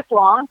taken this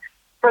long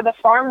for the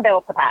Farm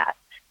Bill to pass.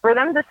 For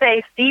them to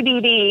say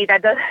CBD,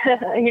 that does,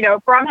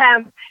 from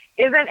hemp,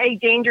 isn't a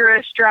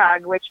dangerous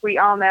drug, which we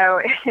all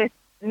know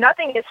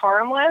nothing is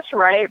harmless,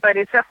 right? But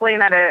it's definitely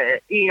not a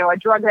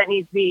drug that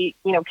needs to be,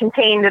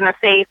 contained in a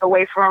safe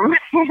away from,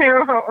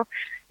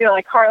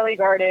 highly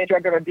guarded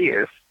drug of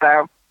abuse.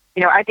 So,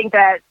 I think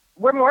that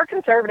we're more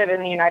conservative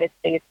in the United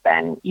States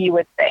than you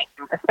would think,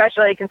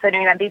 especially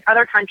considering that these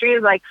other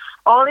countries,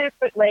 all these,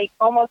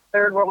 almost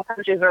third world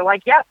countries are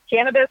like, yes,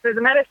 cannabis is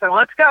a medicine.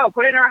 Let's go.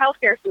 Put it in our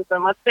healthcare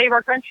system. Let's save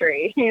our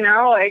country,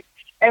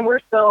 and we're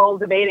still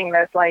debating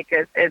this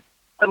it's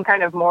some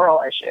kind of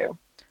moral issue.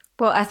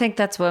 Well, I think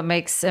that's what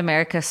makes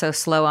America so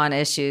slow on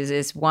issues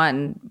is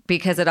one,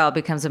 because it all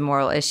becomes a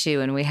moral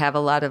issue. And we have a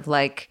lot of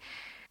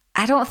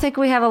I don't think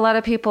we have a lot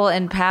of people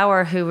in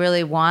power who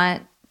really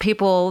want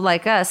people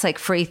like us,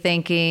 free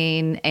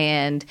thinking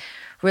and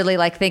really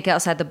think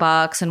outside the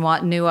box and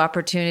want new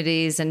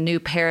opportunities and new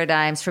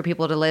paradigms for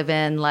people to live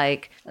in,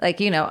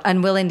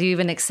 unwilling to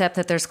even accept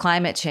that there's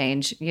climate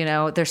change.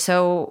 They're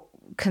so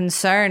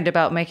concerned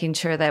about making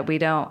sure that we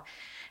don't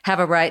have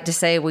a right to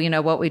say,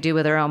 what we do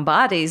with our own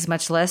bodies,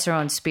 much less our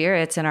own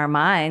spirits and our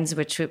minds,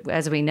 which,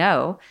 as we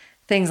know,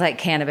 things like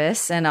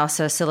cannabis and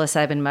also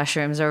psilocybin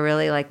mushrooms are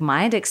really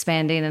mind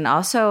expanding and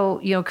also,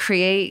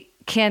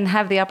 can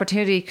have the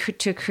opportunity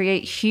to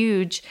create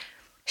huge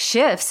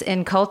shifts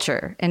in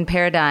culture and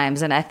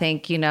paradigms. And I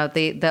think,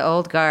 the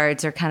old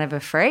guards are kind of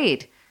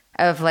afraid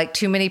of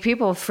too many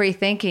people free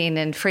thinking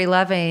and free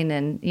loving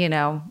and,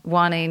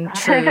 wanting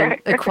true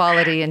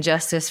equality and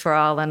justice for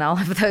all and all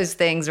of those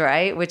things,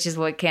 right? Which is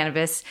what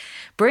cannabis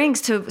brings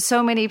to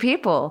so many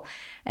people.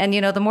 And,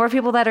 the more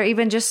people that are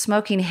even just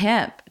smoking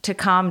hemp to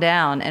calm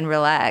down and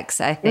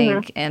relax, I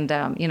think, and,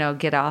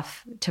 get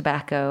off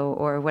tobacco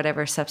or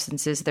whatever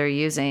substances they're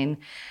using,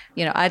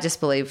 I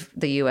just believe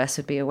the U.S.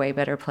 would be a way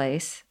better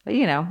place. But,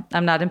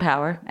 I'm not in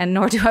power, and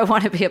nor do I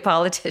want to be a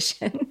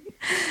politician.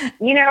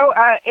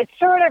 It's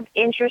sort of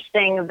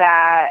interesting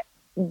that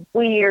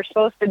we are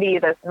supposed to be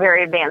this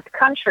very advanced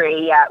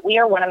country, yet we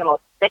are one of the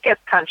most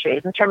sickest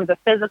countries in terms of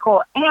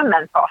physical and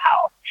mental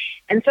health.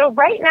 And so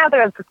right now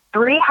there's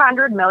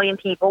 300 million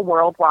people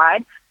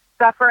worldwide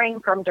suffering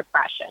from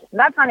depression. And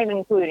that's not even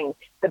including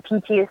the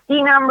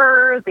PTSD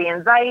numbers, the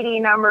anxiety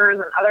numbers,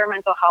 and other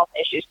mental health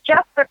issues,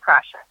 just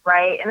depression,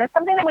 right? And it's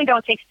something that we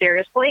don't take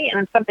seriously,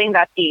 and it's something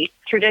that the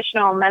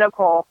traditional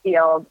medical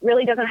field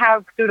really doesn't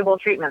have suitable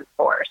treatments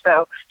for.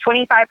 So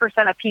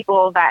 25% of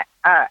people that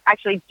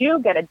actually do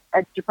get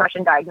a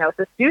depression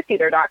diagnosis, do see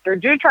their doctor,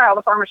 do try all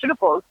the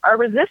pharmaceuticals, are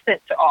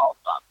resistant to all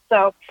of them.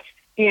 So,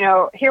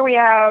 here we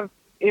have,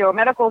 a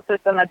medical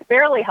system that's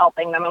barely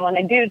helping them. And when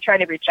they do try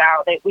to reach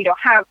out, we don't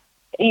have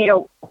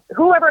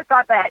whoever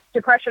thought that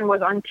depression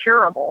was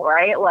uncurable,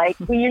 right? Like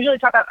we usually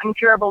talk about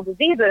uncurable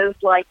diseases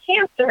like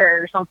cancer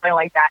or something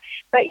like that.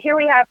 But here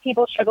we have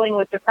people struggling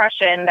with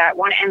depression that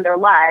want to end their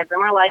lives. And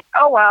we're like,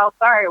 oh, well,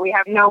 sorry, we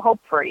have no hope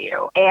for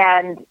you.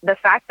 And the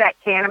fact that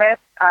cannabis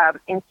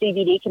and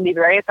CBD can be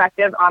very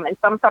effective in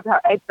some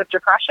subtypes of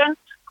depression.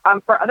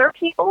 For other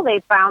people,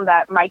 they found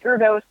that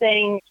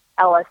microdosing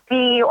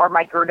LSD or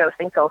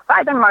microdosing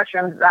psilocybin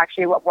mushrooms is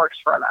actually what works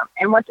for them.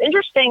 And what's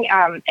interesting,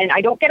 and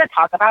I don't get to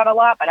talk about a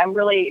lot, but I'm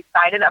really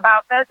excited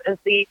about this, is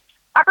the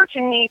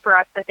opportunity for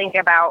us to think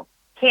about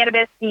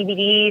cannabis,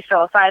 CBD,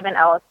 psilocybin,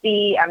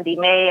 LSD,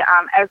 MDMA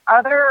as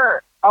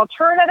other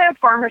alternative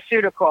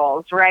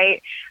pharmaceuticals,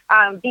 right?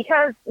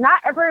 Because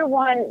not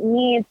everyone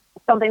needs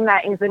something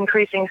that is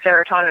increasing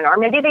serotonin, or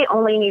maybe they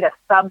only need a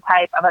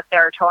subtype of a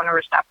serotonin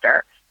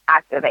receptor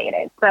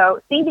activated.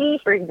 So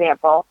CBD, for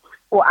example,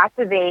 will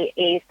activate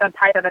a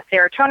subtype of a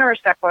serotonin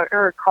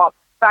receptor called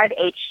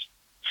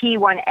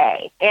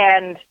 5-HT1A.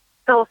 And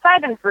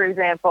psilocybin, for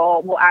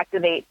example, will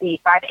activate the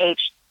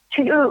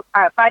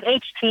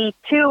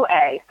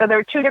 5-HT2A. So there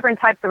are two different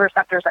types of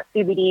receptors that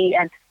CBD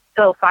and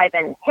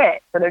psilocybin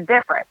hit. So they're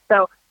different.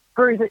 So,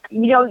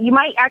 you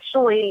might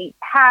actually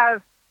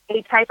have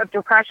a type of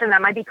depression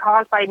that might be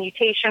caused by a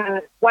mutation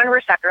in one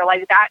receptor,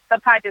 like that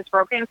subtype is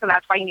broken, so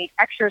that's why you need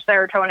extra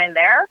serotonin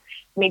there.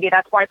 Maybe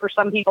that's why for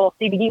some people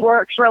CBD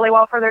works really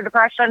well for their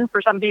depression. For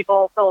some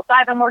people,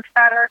 psilocybin works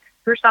better.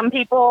 For some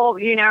people,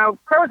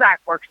 Prozac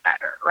works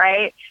better,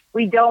 right?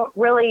 We don't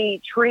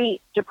really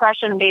treat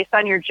depression based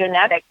on your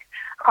genetic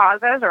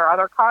causes or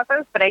other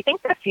causes, but I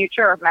think the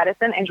future of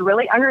medicine is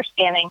really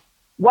understanding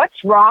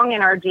what's wrong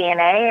in our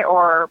DNA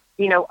or,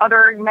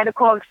 other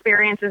medical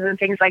experiences and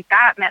things like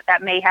that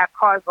may have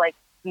caused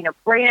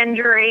brain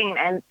injury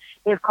and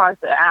they've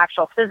caused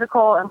actual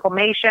physical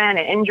inflammation and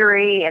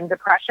injury and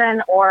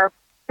depression or,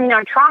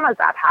 traumas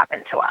that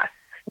happen to us.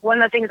 One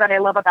of the things that I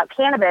love about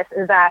cannabis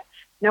is that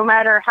no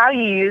matter how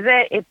you use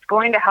it, it's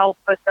going to help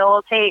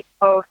facilitate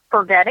both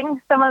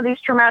forgetting some of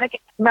these traumatic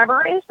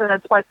memories. And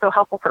that's why it's so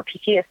helpful for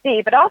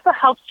PTSD, but also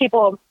helps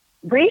people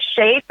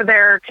reshape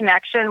their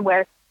connection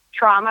with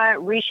trauma,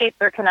 reshape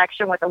their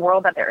connection with the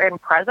world that they're in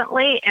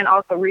presently, and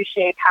also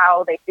reshape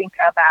how they think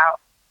about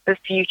the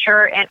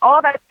future. And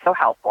all that's so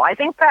helpful. I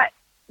think that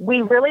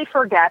we really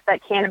forget that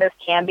cannabis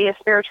can be a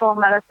spiritual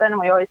medicine.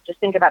 We always just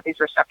think about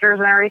these receptors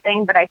and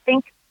everything, but I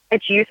think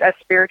its use as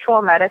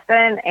spiritual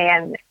medicine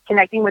and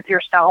connecting with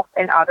yourself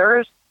and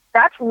others,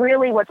 that's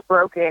really what's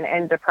broken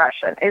in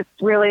depression. It's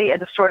really a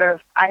sort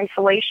of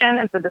isolation.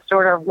 It's a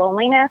disorder of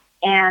loneliness,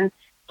 and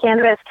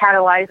cannabis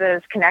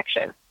catalyzes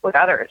connection with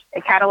others.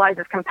 It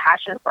catalyzes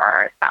compassion for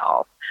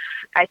ourselves.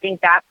 I think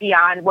that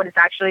beyond what it's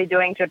actually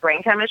doing to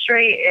brain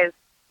chemistry is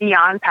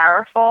beyond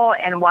powerful,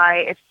 and why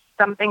it's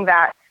something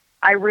that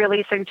I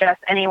really suggest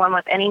anyone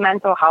with any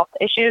mental health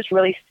issues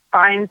really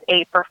finds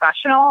a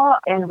professional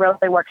and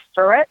really works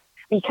through it,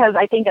 because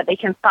I think that they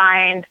can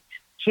find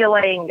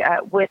healing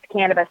with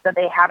cannabis that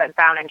they haven't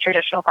found in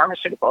traditional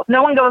pharmaceuticals.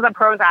 No one goes on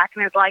Prozac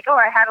and is like, oh,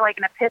 I had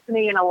an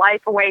epiphany and a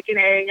life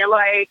awakening,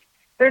 and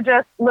they're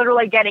just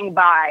literally getting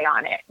by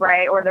on it,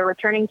 right? Or they're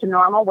returning to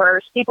normal,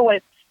 whereas people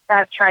that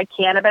have tried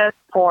cannabis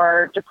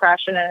for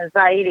depression and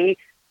anxiety,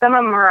 some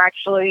of them are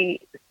actually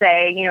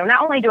saying,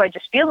 not only do I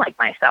just feel like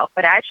myself,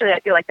 but actually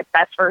I feel like the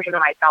best version of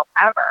myself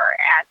ever.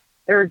 And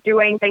they're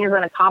doing things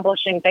and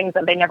accomplishing things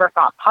that they never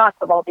thought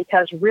possible,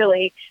 because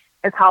really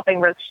it's helping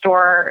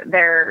restore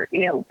their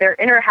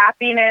inner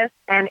happiness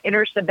and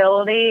inner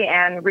stability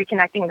and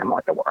reconnecting them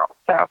with the world.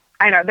 So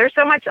I know there's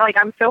so much,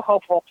 I'm so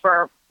hopeful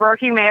for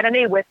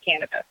humanity with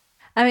cannabis.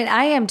 I mean,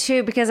 I am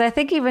too, because I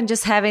think even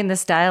just having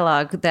this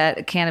dialogue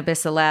that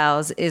cannabis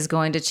allows is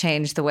going to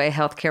change the way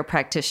healthcare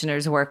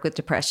practitioners work with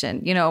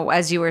depression.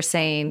 As you were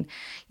saying,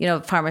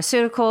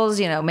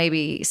 pharmaceuticals,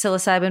 maybe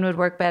psilocybin would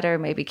work better,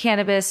 maybe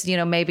cannabis,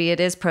 maybe it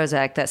is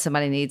Prozac that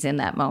somebody needs in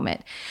that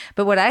moment.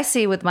 But what I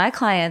see with my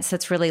clients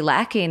that's really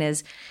lacking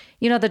is,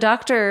 the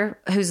doctor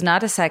who's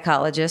not a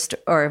psychologist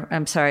or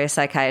a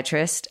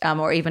psychiatrist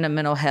or even a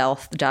mental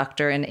health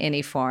doctor in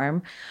any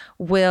form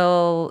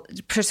will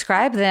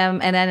prescribe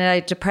them an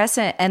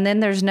antidepressant, and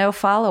then there's no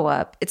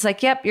follow-up. It's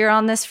like, yep, you're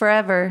on this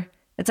forever.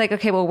 It's like,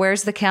 okay, well,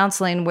 where's the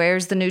counseling?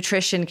 Where's the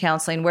nutrition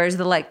counseling? Where's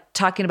the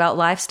talking about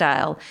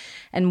lifestyle?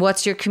 And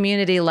what's your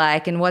community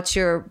like? And what's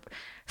your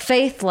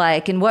faith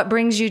like? And what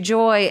brings you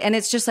joy? And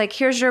it's just like,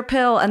 here's your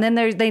pill. And then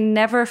they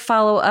never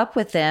follow up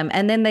with them.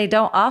 And then they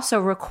don't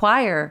also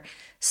require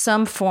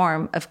some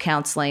form of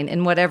counseling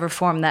in whatever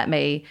form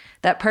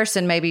that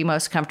person may be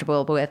most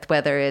comfortable with,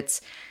 whether it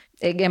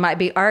might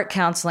be art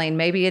counseling,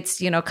 maybe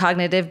it's,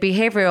 cognitive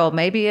behavioral,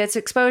 maybe it's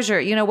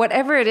exposure,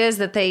 whatever it is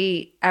that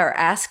they are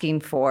asking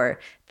for,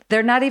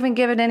 they're not even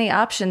given any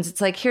options.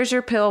 It's like, here's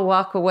your pill,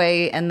 walk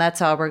away, and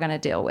that's all we're going to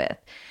deal with.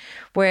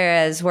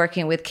 Whereas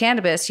working with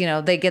cannabis,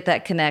 they get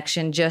that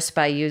connection just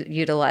by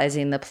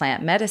utilizing the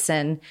plant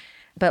medicine.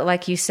 But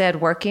like you said,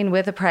 working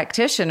with a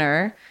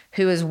practitioner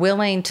who is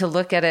willing to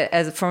look at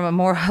it from a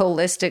more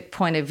holistic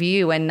point of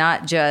view and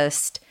not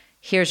just,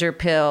 here's your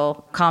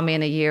pill, call me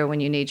in a year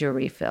when you need your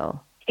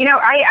refill.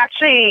 I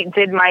actually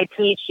did my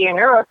PhD in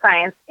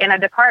neuroscience in a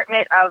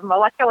department of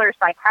molecular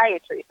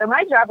psychiatry. So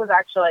my job was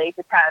actually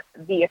to test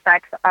the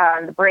effects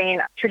on the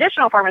brain,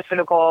 traditional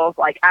pharmaceuticals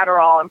like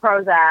Adderall and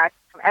Prozac,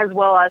 as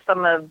well as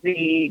some of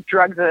the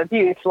drugs of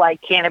abuse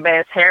like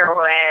cannabis,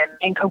 heroin,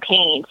 and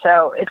cocaine.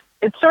 So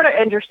it's sort of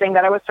interesting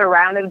that I was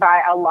surrounded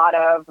by a lot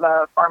of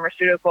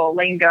pharmaceutical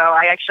lingo.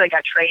 I actually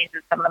got trained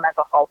in some of the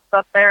mental health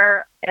stuff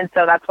there. And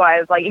so that's why I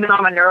was like, even though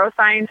I'm a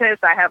neuroscientist,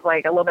 I have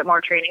like a little bit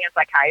more training in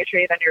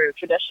psychiatry than your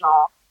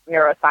traditional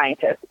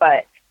neuroscientist.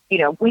 But,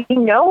 we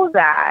know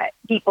that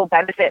people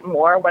benefit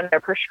more when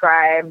they're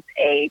prescribed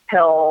a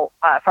pill,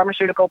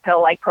 pharmaceutical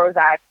pill like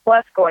Prozac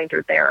plus going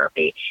through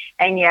therapy.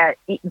 And yet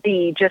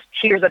the just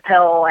here's a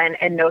pill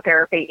and no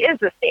therapy is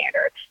the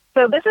standard.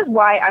 So this is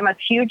why I'm a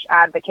huge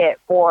advocate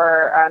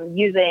for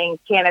using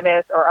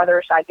cannabis or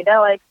other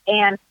psychedelics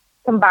and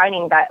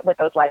combining that with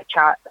those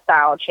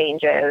lifestyle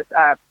changes.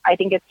 I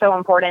think it's so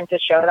important to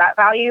show that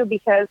value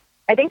because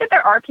I think that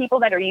there are people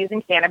that are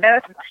using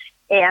cannabis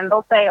and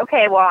they'll say,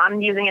 okay, well,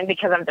 I'm using it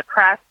because I'm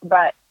depressed.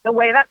 But the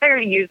way that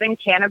they're using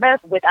cannabis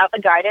without the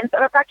guidance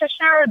of a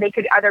practitioner, they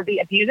could either be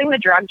abusing the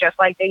drug just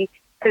like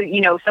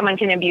someone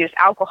can abuse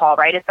alcohol,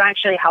 right? It's not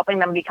actually helping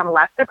them become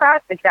less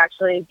depressed. It's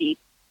actually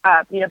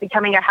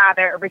becoming a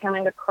habit or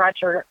becoming a crutch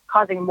or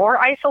causing more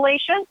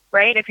isolation,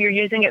 right? If you're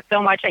using it so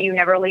much that you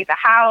never leave the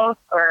house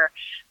or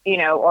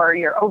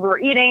you're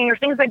overeating or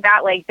things like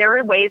that, like there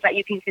are ways that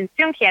you can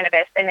consume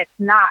cannabis and it's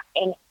not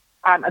in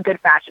a good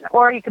fashion.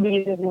 Or you could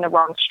be using the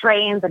wrong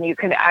strains and you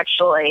could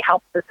actually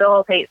help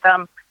facilitate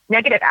some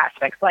negative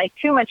aspects like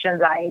too much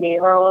anxiety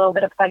or a little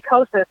bit of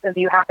psychosis if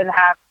you happen to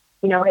have,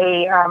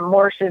 a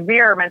more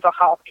severe mental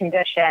health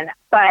condition.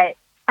 But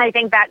I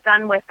think that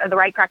done with the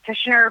right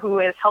practitioner who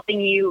is helping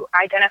you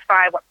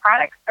identify what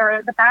products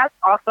are the best,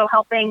 also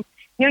helping,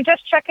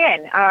 just check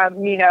in,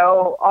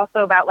 also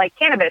about like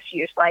cannabis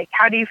use, like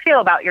how do you feel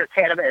about your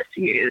cannabis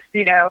use?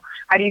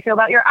 How do you feel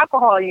about your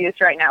alcohol use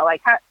right now?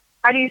 Like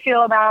how do you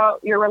feel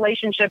about your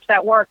relationships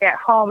at work, at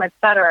home, et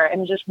cetera?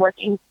 And just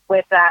working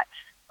with that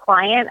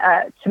client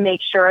to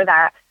make sure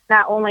that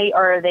not only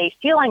are they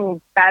feeling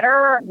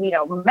better,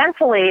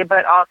 mentally,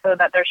 but also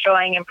that they're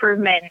showing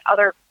improvement in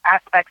other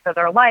aspects of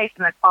their life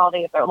and the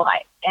quality of their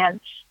life. And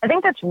I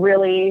think that's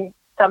really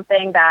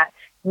something that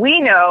we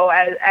know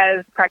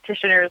as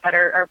practitioners that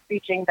are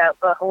preaching the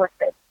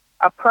holistic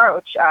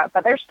approach.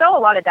 But there's still a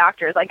lot of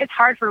doctors. Like it's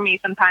hard for me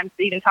sometimes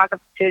to even talk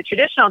to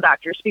traditional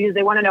doctors because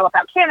they want to know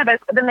about cannabis,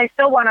 but then they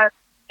still want to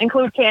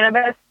include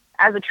cannabis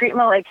as a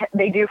treatment like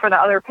they do for the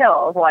other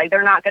pills. Like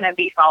they're not going to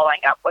be following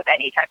up with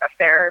any type of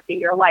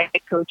therapy or life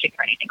coaching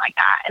or anything like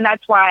that. And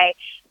that's why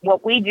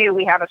what we do,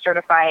 we have a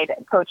certified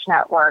coach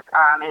network.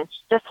 And it's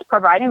just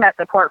providing that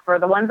support for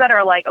the ones that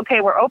are like,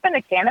 okay, we're open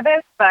to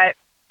cannabis, but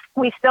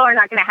we still are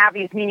not going to have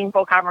these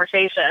meaningful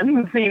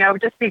conversations,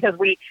 just because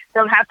we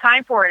don't have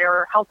time for it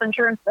or health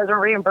insurance doesn't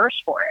reimburse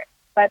for it.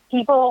 But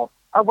people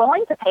are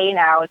willing to pay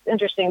now. It's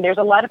interesting. There's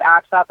a lot of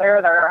apps out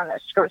there that are on a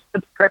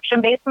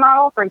subscription-based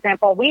model. For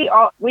example, we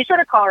sort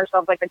of call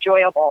ourselves like the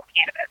Joyable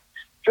cannabis.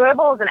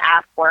 Joyable is an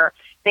app where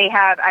they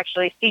have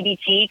actually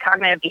CBT,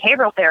 cognitive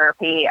behavioral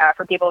therapy,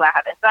 for people that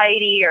have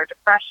anxiety or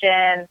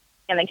depression.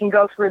 And they can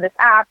go through this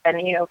app and,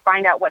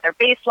 find out what their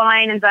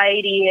baseline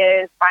anxiety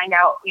is, find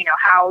out,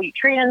 how you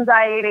treat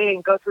anxiety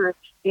and go through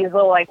these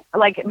little,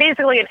 like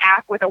basically an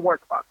app with a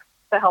workbook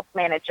to help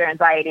manage your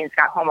anxiety, and it's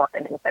got homework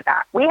and things like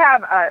that. We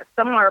have a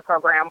similar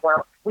program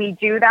where we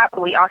do that,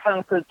 but we also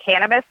include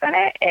cannabis in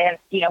it. And,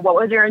 what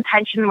was your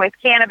intention with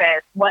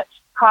cannabis? What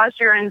caused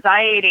your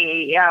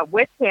anxiety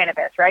with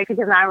cannabis, right?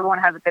 Because not everyone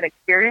has a good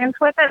experience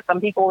with it. Some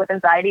people with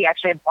anxiety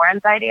actually have more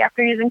anxiety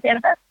after using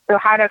cannabis. So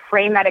how to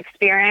frame that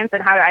experience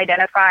and how to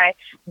identify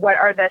what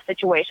are the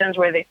situations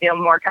where they feel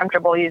more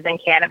comfortable using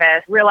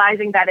cannabis,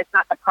 realizing that it's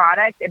not the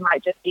product. It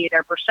might just be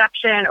their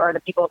perception or the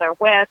people they're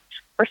with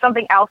or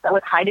something else that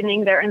was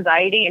heightening their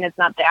anxiety, and it's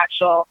not the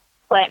actual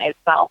plant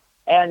itself.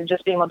 And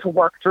just being able to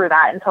work through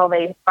that until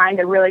they find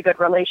a really good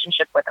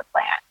relationship with the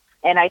plant.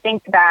 And I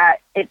think that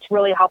it's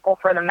really helpful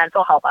for the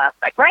mental health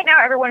aspect. Right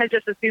now, everyone has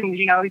just assumed,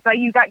 it's like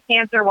you got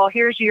cancer. Well,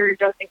 here's your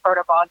dosing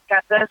protocol. You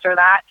got this or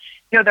that.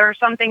 There are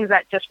some things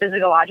that just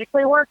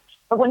physiologically work.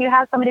 But when you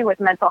have somebody with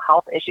mental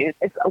health issues,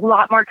 it's a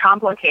lot more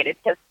complicated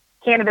because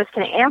cannabis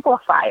can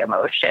amplify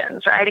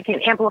emotions, right? It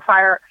can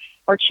amplify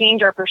or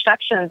change our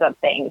perceptions of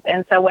things.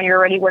 And so when you're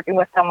already working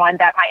with someone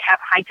that might have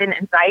heightened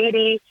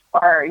anxiety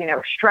or,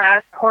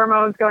 stress,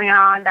 hormones going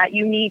on, that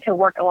you need to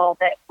work a little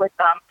bit with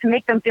them to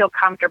make them feel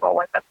comfortable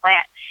with the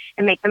plant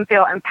and make them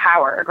feel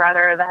empowered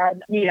rather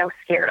than,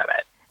 scared of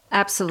it.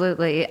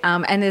 Absolutely.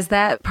 And is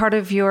that part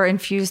of your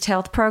infused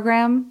health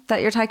program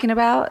that you're talking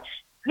about?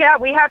 Yeah,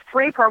 we have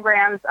 3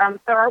 programs.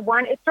 So our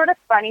one, it's sort of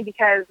funny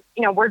because,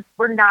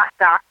 we're not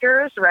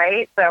doctors,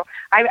 right? So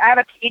I have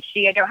a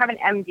PhD. I don't have an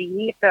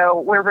MD. So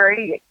we're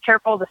very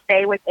careful to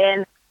stay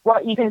within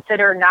what you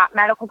consider not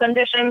medical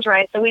conditions,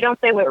 right? So we don't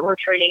say we're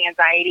treating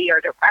anxiety or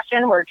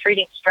depression. We're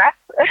treating stress.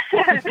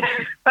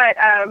 But,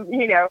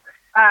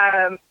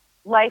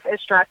 life is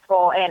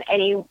stressful, and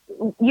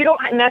you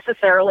don't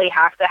necessarily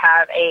have to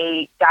have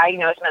a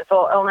diagnosed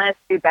mental illness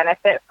to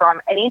benefit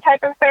from any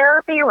type of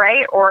therapy,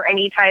 right? Or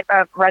any type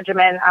of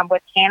regimen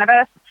with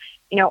cannabis.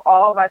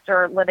 All of us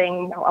are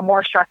living a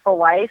more stressful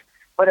life,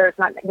 whether it's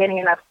not getting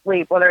enough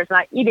sleep, whether it's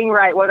not eating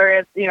right, whether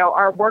it's,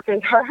 our work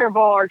is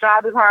horrible, our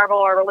job is horrible,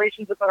 our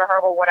relationships are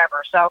horrible,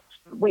 whatever. So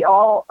we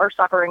all are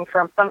suffering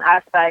from some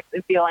aspects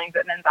of feelings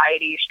and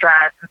anxiety,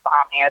 stress,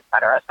 insomnia, et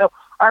cetera. So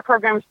our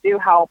programs do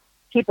help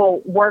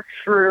people work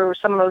through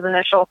some of those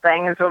initial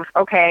things of,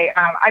 okay,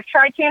 I've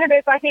tried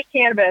cannabis, I hate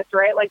cannabis,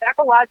 right? Like that's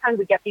a lot of times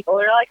we get people,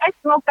 they're like, I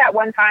smoked that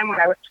one time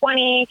when I was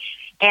 20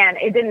 and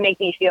it didn't make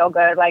me feel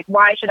good. Like,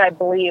 why should I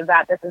believe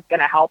that this is going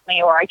to help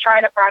me? Or I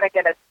tried a product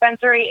at a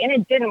dispensary and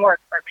it didn't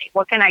work for me.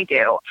 What can I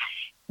do?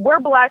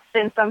 We're blessed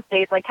in some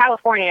states like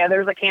California.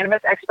 There's a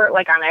cannabis expert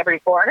like on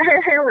every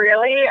corner,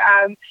 really.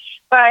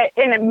 But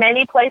in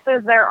many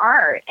places there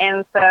aren't.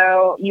 And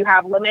so you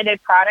have limited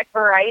product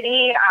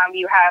variety.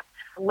 You have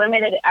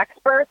limited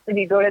experts. If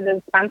you go to the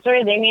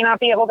dispensary, they may not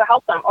be able to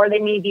help them, or they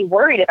may be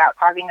worried about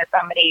talking to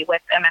somebody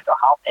with a mental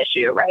health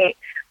issue, right?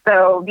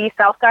 So these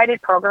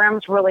self-guided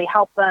programs really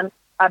help them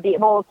be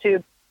able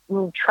to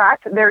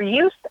track their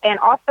use and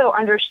also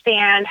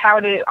understand how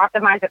to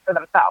optimize it for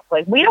themselves.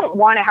 Like, we don't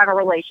want to have a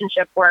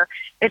relationship where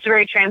it's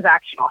very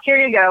transactional. Here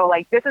you go.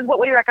 Like, this is what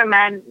we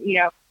recommend.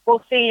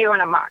 We'll see you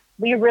in a month.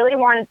 We really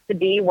want it to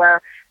be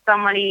where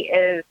somebody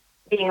is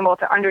being able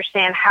to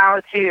understand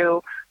how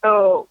to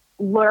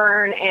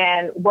learn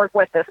and work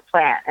with this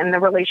plant and the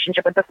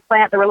relationship with this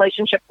plant, the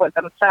relationship with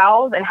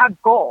themselves, and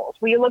have goals.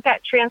 We look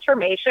at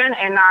transformation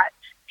and not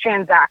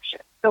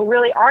transaction. So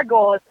really our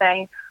goal is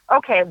saying,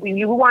 okay,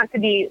 you want to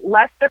be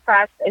less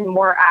depressed and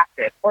more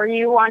active, or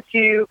you want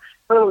to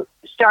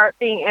start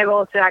being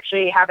able to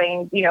actually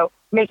having,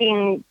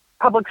 making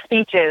public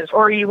speeches,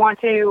 or you want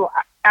to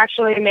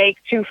actually make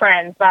 2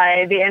 friends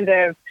by the end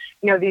of,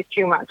 these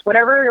 2 months.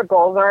 Whatever your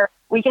goals are,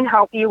 we can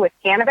help you with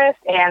cannabis.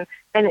 And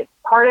then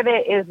part of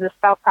it is the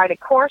self-guided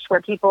course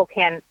where people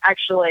can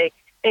actually,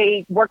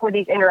 they work with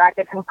these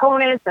interactive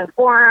components and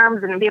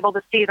forums and be able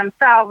to see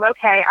themselves,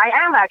 okay,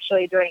 I am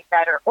actually doing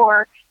better.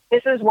 Or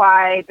this is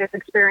why this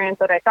experience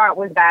that I thought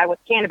was bad with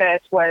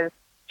cannabis was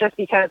just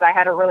because I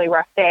had a really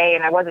rough day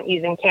and I wasn't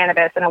using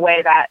cannabis in a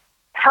way that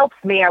helps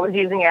me. I was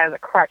using it as a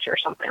crutch or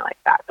something like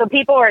that. So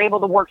people are able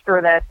to work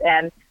through this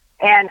and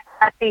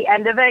at the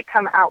end of it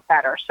come out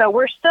better. So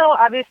we're still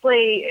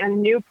obviously a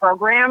new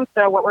program.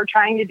 So what we're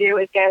trying to do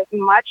is get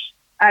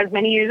as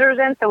many users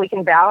in so we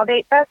can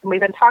validate this. And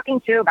we've been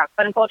talking too about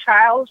clinical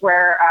trials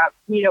where,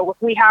 if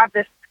we have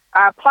this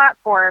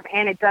platform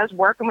and it does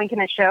work and we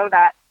can show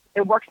that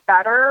it works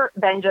better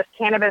than just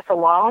cannabis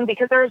alone,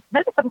 because there's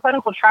been some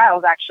clinical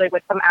trials actually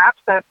with some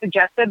apps that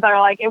suggested they're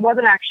like, it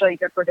wasn't actually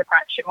good for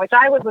depression, which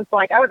I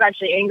was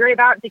actually angry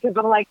about, because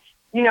I'm like,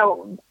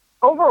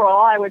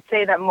 overall, I would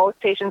say that most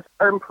patients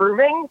are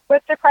improving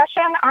with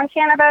depression on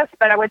cannabis,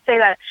 but I would say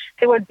that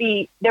there would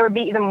be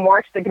even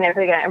more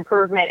significant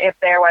improvement if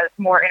there was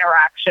more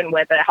interaction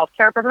with a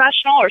healthcare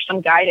professional or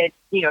some guided,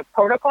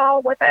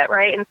 protocol with it,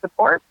 right, and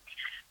support.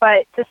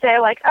 But to say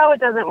like, oh, it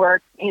doesn't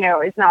work,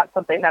 is not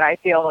something that I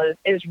feel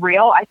is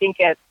real. I think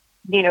it's,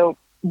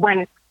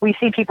 when we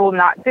see people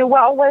not do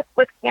well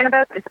with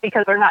cannabis, it's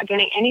because they're not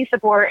getting any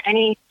support,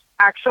 any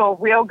actual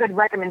real good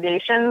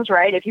recommendations,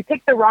 right? If you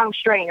pick the wrong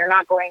strain, you're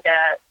not going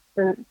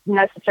to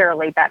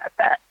necessarily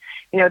benefit.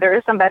 There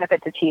is some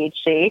benefit to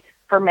THC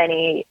for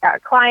many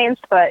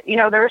clients, but,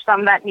 there are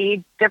some that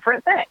need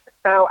different things.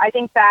 So I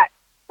think that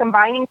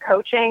combining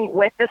coaching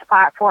with this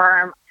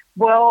platform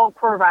will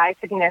provide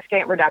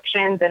significant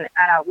reductions in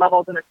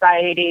levels of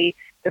anxiety,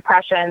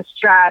 depression,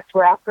 stress.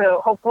 We're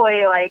also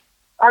hopefully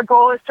our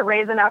goal is to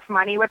raise enough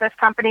money with this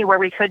company where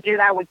we could do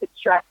that. We could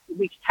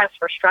test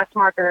for stress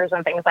markers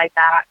and things like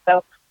that.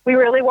 So we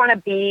really want to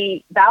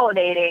be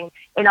validating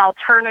an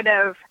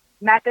alternative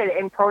method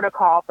and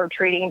protocol for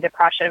treating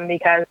depression,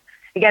 because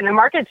again, the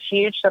market's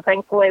huge. So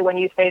thankfully, when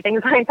you say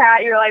things like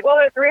that, you're like, well,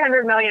 there's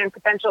 300 million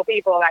potential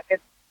people that could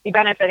be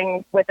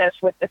benefiting with this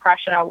with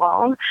depression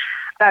alone.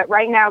 But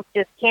right now,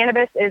 just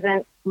cannabis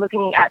isn't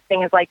looking at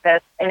things like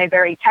this in a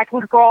very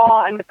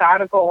technical and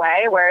methodical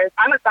way, whereas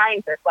I'm a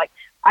scientist.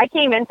 I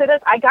came into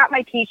this, I got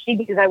my PhD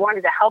because I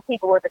wanted to help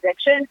people with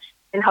addiction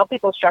and help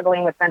people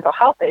struggling with mental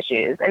health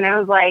issues. And it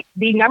was like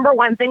the number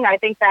one thing I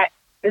think that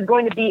is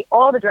going to beat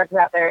all the drugs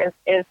out there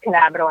is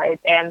cannabinoids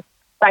and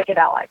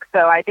psychedelics.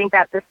 So I think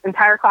that this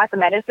entire class of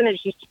medicine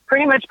is just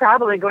pretty much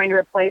probably going to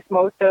replace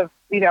most of,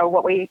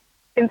 what we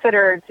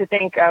consider to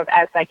think of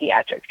as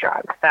psychiatric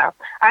drugs. So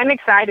I'm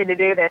excited to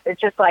do this.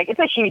 It's just it's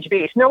a huge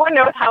beast. No one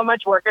knows how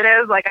much work it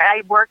is.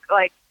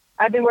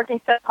 I've been working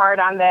so hard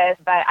on this,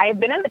 but I've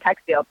been in the tech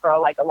field for a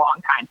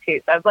long time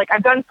too. So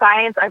I've done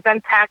science, I've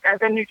done tech, I've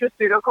done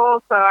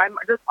nutraceuticals. So I'm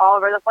just all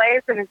over the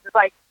place. And it's just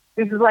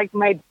this is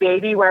my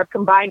baby where I've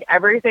combined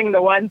everything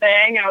into one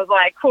thing. And I was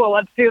like, cool,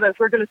 let's do this.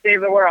 We're going to save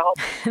the world.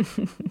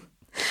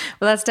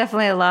 Well, that's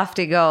definitely a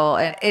lofty goal.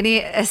 And any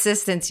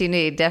assistance you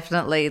need,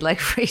 definitely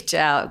like reach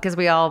out because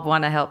we all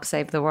want to help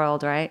save the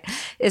world, right?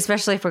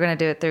 Especially if we're going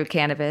to do it through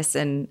cannabis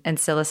and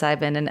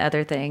psilocybin and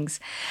other things.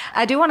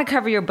 I do want to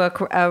cover your book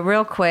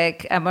real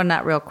quick. Well,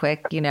 not real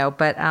quick,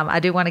 but I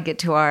do want to get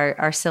to our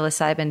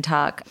psilocybin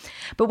talk.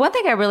 But one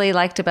thing I really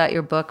liked about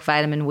your book,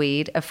 Vitamin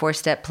Weed, A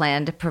 4-Step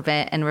Plan to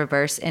Prevent and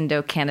Reverse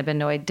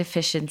Endocannabinoid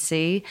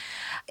Deficiency,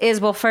 is,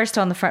 well, first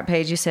on the front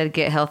page, you said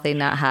get healthy,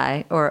 not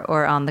high,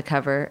 or on the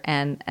cover.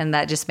 And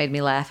that just made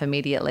me laugh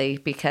immediately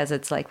because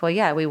it's like, well,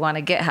 yeah, we want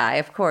to get high,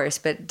 of course,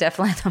 but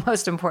definitely the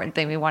most important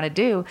thing we want to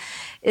do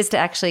is to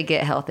actually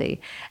get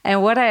healthy.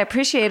 And what I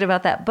appreciate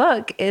about that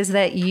book is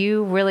that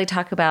you really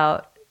talk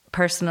about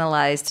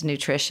personalized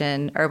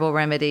nutrition, herbal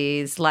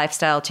remedies,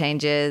 lifestyle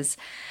changes.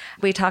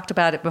 We talked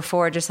about it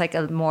before, just like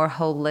a more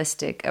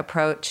holistic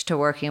approach to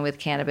working with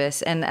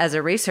cannabis. And as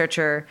a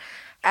researcher,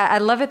 I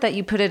love it that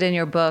you put it in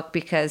your book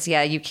because,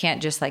 yeah, you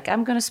can't just like,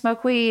 I'm going to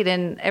smoke weed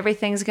and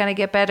everything's going to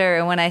get better.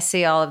 And when I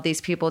see all of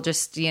these people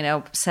just,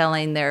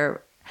 selling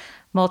their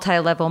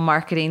multi-level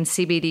marketing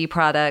CBD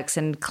products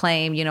and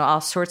claim,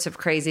 all sorts of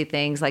crazy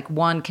things, like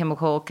one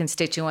chemical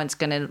constituent's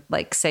going to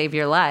like save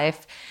your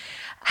life.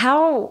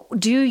 How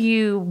do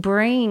you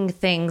bring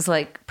things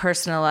like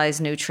personalized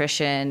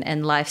nutrition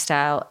and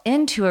lifestyle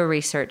into a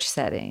research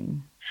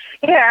setting?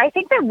 Yeah, I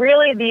think that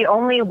really the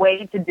only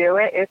way to do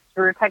it is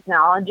through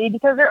technology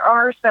because there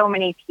are so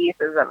many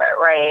pieces of it,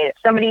 right?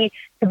 Somebody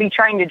could be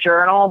trying to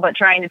journal, but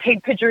trying to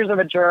take pictures of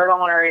a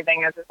journal and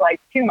everything is just like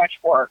too much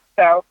work.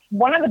 So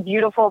one of the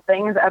beautiful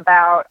things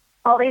about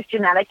all these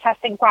genetic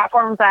testing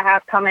platforms that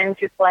have come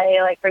into play,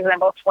 like, for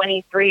example,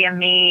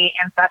 23andMe,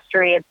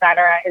 Ancestry, et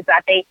cetera, is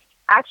that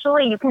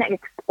you can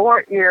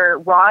export your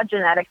raw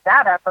genetic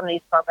data from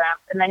these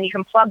programs, and then you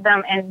can plug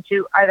them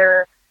into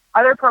either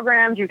other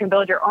programs. You can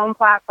build your own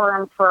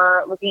platform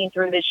for looking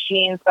through the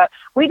genes, but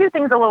we do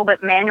things a little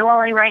bit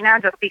manually right now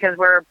just because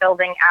we're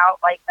building out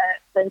like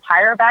the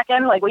entire back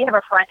end. Like we have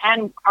a front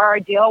end.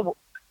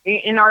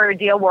 In our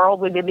ideal world,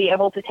 we would be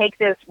able to take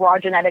this raw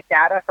genetic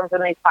data from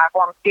some of these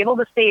platforms, be able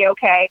to see,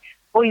 okay,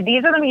 well,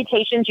 these are the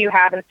mutations you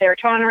have in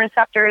serotonin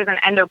receptors and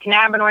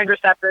endocannabinoid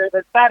receptors,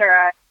 et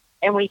cetera.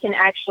 And we can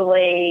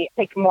actually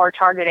pick more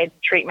targeted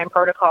treatment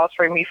protocols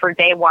for me for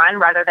day one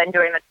rather than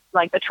doing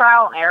the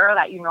trial and error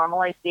that you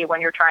normally see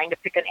when you're trying to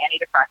pick an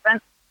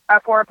antidepressant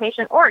for a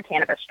patient or a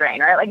cannabis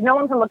strain, right? Like no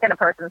one can look at a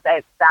person and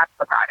say, that's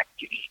the product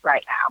you need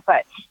right now.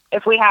 But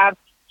if we have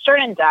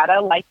certain data,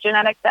 like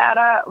genetic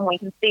data, and we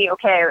can see,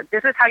 okay,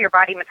 this is how your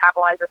body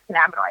metabolizes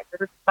cannabinoids.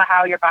 This is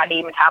how your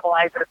body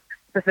metabolizes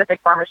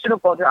specific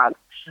pharmaceutical drugs.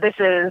 This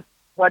is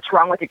what's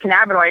wrong with your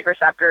cannabinoid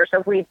receptor.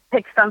 So if we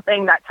pick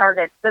something that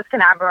targets this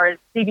cannabinoid,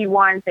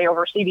 CB1, say,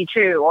 over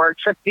CB2, or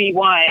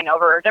TRPV1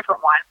 over a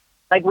different one,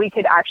 like we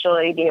could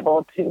actually be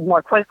able to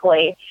more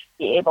quickly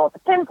be able to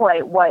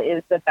pinpoint what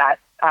is the best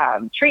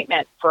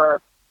treatment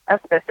for a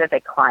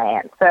specific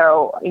client.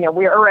 So,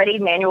 we're already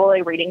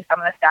manually reading some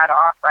of this data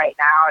off right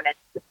now,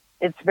 and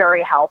it's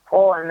very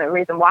helpful. And the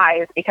reason why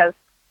is because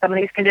some of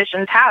these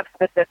conditions have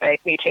specific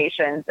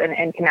mutations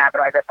in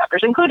cannabinoid receptors,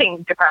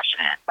 including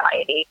depression,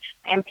 anxiety,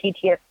 and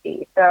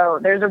PTSD. So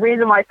there's a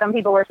reason why some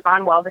people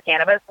respond well to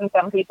cannabis and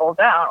some people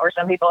don't, or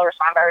some people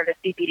respond better to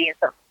CBD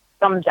and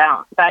some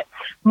don't. But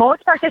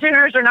most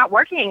practitioners are not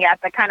working at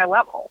that kind of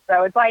level.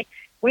 So it's like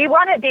we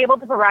want to be able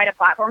to provide a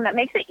platform that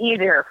makes it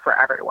easier for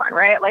everyone,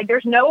 right? Like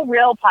there's no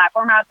real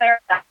platform out there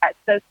that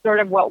says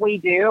sort of what we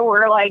do.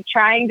 We're like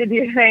trying to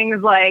do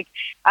things like,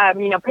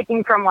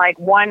 picking from like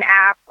one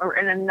app or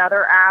in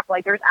another app.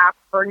 Like there's apps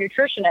for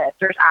nutritionists,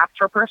 there's apps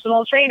for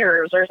personal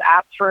trainers, there's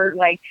apps for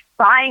like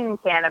buying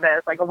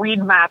cannabis, like a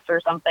Weed Maps or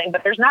something.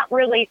 But there's not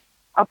really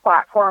a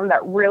platform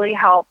that really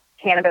helps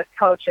cannabis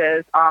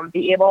coaches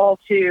be able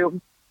to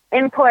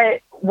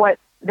input what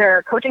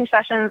their coaching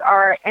sessions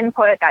are,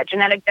 input that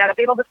genetic data,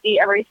 be able to see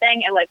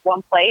everything in like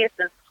one place,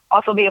 and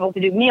also be able to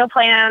do meal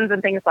plans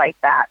and things like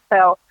that.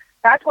 So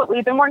that's what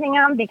we've been working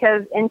on,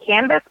 because in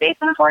cannabis space,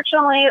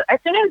 unfortunately, as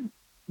soon as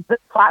the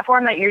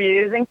platform that you're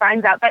using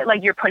finds out that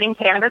like you're putting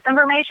cannabis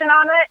information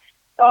on it,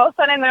 all of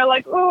a sudden they're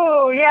like,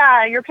 "Ooh,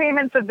 yeah, your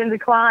payments have been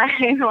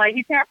declined." Like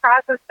you can't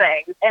process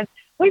things. And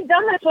we've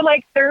done this with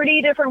like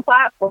 30 different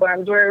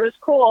platforms where it was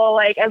cool.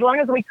 Like as long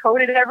as we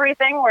coded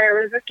everything, where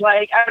it was just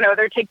like, I don't know,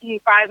 they're taking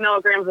 5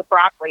 milligrams of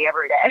broccoli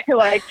every day.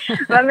 Like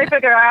then they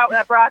figure out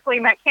that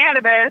broccoli meant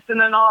cannabis, and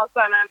then all of a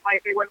sudden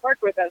like they wouldn't work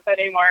with us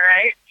anymore,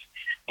 right?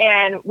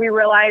 And we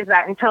realized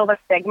that until the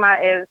stigma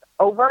is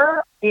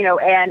over,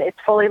 and it's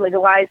fully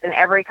legalized in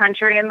every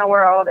country in the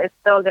world, it's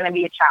still going to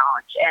be a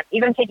challenge. And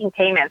even taking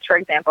payments, for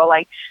example,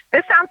 like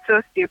this sounds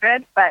so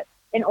stupid, but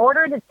in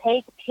order to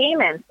take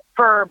payments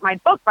for my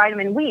book,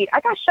 Vitamin Weed, I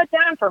got shut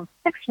down from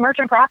 6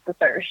 merchant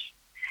processors.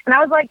 And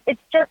I was like,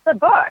 it's just a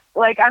book.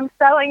 Like I'm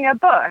selling a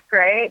book,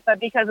 right? But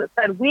because it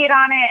said weed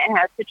on it and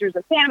has pictures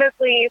of cannabis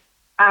leaves,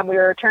 we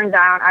were turned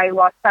down. I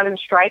lost 7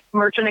 Stripe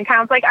merchant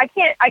accounts. Like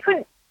I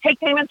couldn't take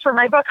payments for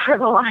my book for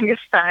the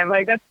longest time.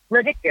 Like that's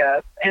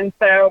ridiculous. And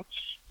so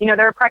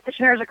there are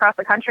practitioners across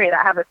the country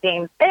that have the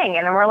same thing.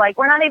 And we're like,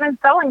 we're not even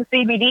selling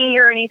CBD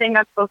or anything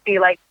that's supposed to be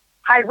like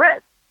high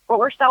risk. What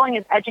we're selling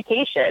is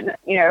education,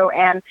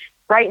 and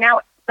right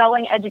now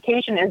selling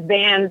education is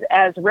banned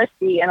as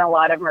risky in a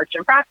lot of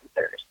merchant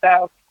processors.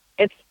 So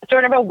it's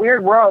sort of a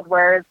weird world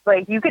where it's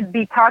like you could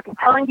be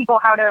telling people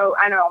how to,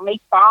 I don't know,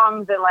 make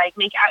bombs and like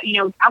make,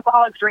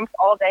 alcoholic drinks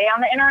all day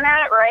on the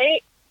internet,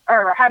 right?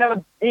 Or how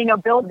to,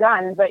 build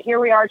guns. But here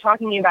we are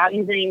talking about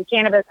using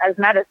cannabis as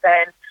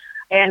medicine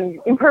and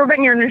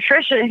improving your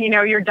nutrition,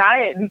 your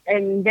diet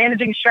and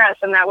managing stress.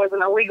 And that was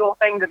an illegal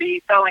thing to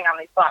be selling on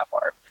these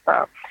platforms.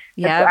 So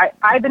yeah,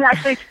 I've been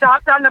actually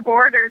stopped on the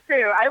border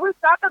too. I was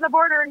stopped on the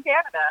border in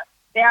Canada.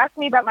 They asked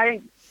me about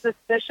my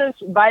suspicious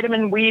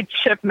vitamin weed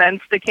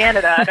shipments to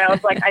Canada. And I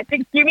was like, I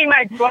think you mean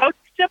my book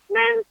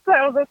shipments? So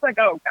I was just like,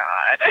 oh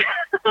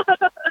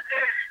God.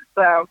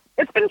 So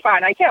it's been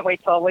fun. I can't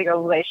wait till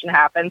legalization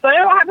happens. So I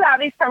don't have to have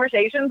these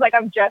conversations like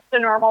I'm just a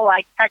normal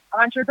like tech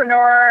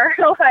entrepreneur.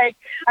 Like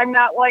I'm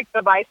not like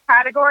the vice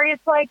category.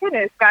 It's like,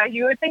 goodness, guys,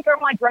 you would think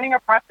I'm like running a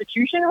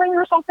prostitution ring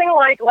or something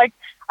like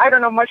I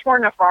don't know, much more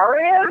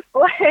nefarious.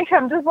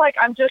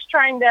 I'm just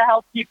trying to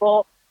help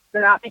people to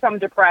not become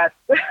depressed,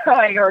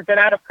 or get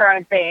out of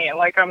chronic pain.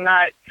 Like I'm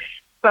not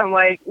some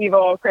like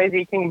evil,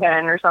 crazy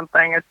kingpin or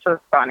something. It's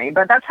just funny,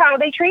 but that's how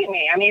they treat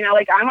me. I mean,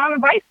 I'm on the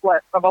vice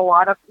list of a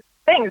lot of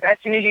things. As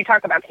soon as you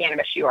talk about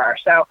cannabis, you are.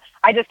 So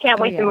I just can't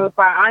wait to move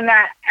on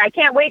that. I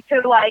can't wait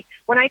to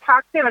when I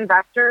talk to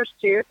investors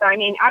too. So I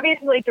mean,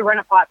 obviously to run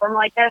a platform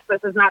like this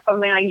is not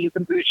something like you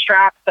can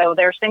bootstrap. So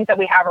there's things that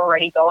we have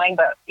already going,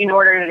 but in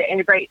order to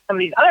integrate some of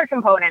these other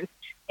components,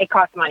 it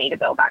costs money to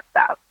build that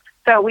stuff.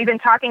 So we've been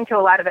talking to a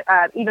lot of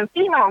even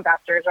female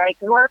investors, right?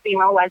 Because we're a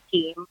female-led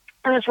team.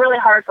 And it's really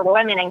hard for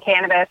women in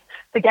cannabis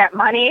to get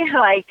money.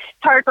 Like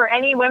it's hard for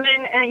any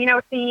women,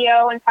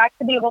 CEO in tech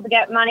to be able to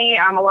get money.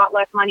 A lot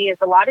less money is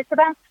allotted to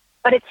them.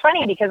 But it's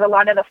funny because a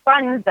lot of the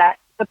funds that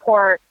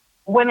support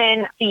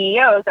women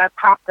CEOs that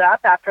popped up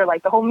after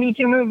like the whole Me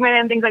Too movement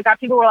and things like that,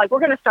 people were like, we're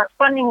going to start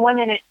funding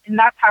women and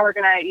that's how we're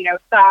going to,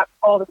 stop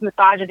all this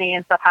misogyny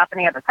and stuff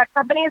happening at the tech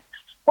companies.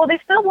 Well, they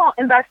still won't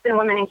invest in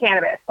women in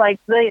cannabis. Like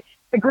the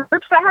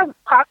groups that have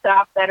popped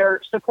up that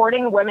are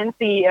supporting women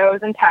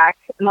CEOs in tech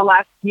in the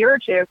last year or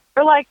two,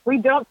 they're like, we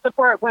don't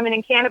support women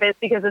in cannabis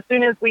because as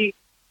soon as we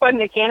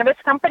fund a cannabis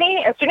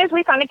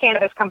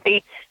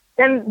company,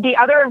 then the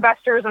other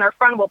investors in our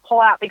fund will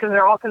pull out because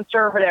they're all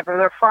conservative or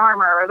they're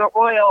pharma or they're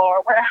oil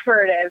or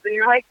whatever it is. And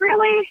you're like,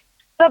 really?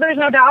 So there's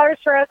no dollars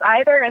for us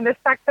either in this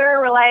sector.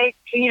 We're like,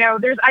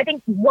 I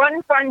think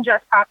one fund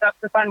just popped up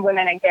to fund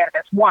women in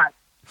cannabis, one.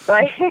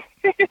 Like,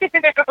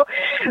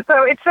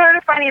 so it's sort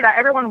of funny that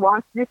everyone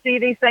wants to see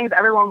these things.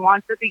 Everyone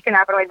wants to see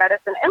cannabinoid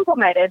medicine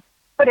implemented,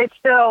 but it's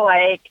still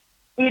like,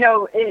 in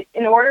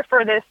order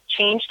for this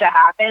change to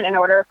happen, in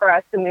order for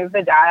us to move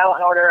the dial,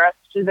 in order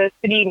for this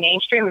to be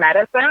mainstream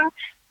medicine,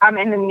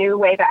 in the new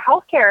way that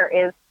healthcare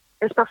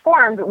is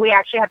performed, we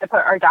actually have to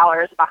put our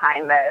dollars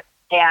behind this.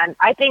 And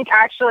I think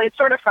actually it's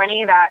sort of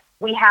funny that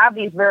we have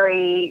these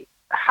very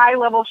high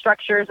level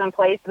structures in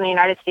place in the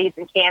United States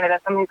and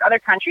Canada, some of these other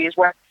countries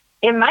where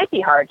it might be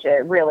hard to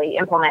really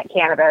implement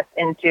cannabis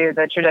into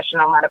the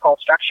traditional medical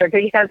structure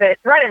because it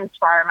threatens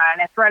pharma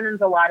and it threatens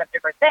a lot of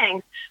different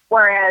things.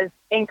 Whereas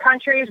in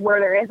countries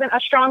where there isn't a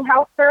strong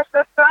healthcare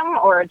system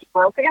or it's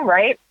broken,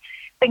 right?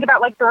 Think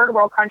about like third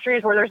world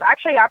countries where there's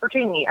actually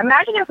opportunity.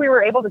 Imagine if we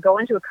were able to go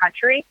into a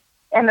country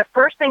and the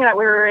first thing that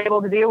we were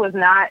able to do was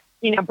not,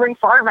 bring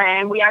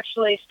pharma in. We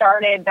actually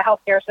started the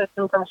healthcare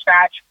system from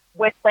scratch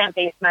with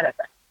plant-based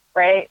medicine.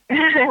 Right?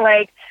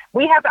 Like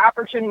we have the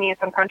opportunity in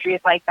some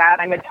countries like that.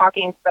 I've been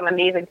talking to some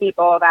amazing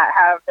people that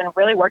have been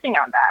really working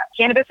on that.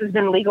 Cannabis has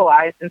been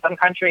legalized in some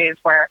countries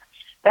where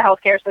the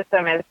healthcare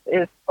system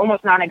is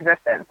almost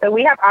non-existent. So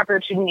we have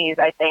opportunities,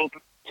 I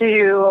think,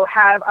 to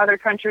have other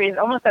countries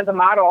almost as a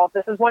model.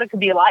 This is what it could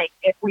be like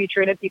if we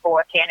treated people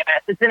with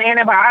cannabis. It's an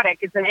antibiotic.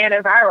 It's an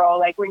antiviral.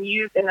 Like when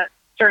used in a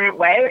certain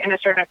way, in a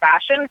certain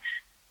fashion,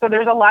 so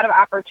there's a lot of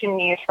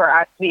opportunities for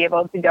us to be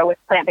able to go with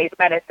plant-based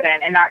medicine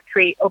and not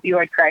create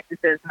opioid crises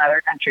in other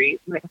countries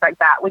and things like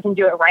that. We can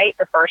do it right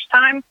the first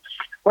time,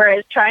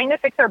 whereas trying to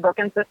fix our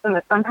broken system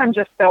is sometimes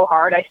just so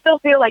hard. I still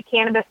feel like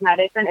cannabis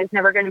medicine is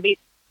never going to be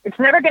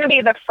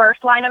the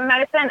first line of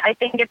medicine. I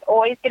think it's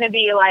always going to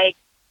be like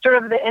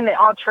sort of in the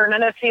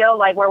alternative field,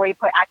 like where we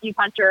put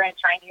acupuncture and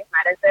Chinese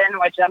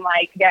medicine, which I'm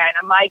like,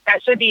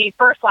 that should be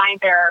first line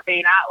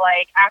therapy, not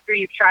like after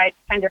you've tried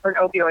 10 different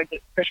opioid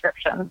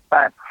prescriptions.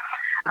 But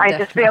I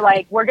just feel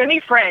like we're going to be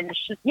fringe.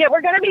 Yeah,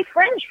 we're going to be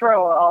fringe for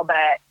a little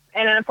bit.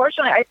 And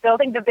unfortunately, I still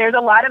think that there's a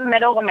lot of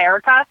middle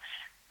America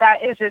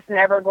that is just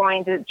never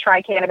going to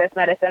try cannabis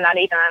medicine, not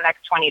even in the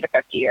next 20 to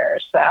 50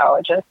 years.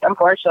 So just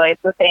unfortunately,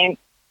 it's the same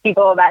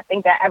people that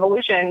think that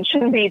evolution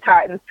shouldn't be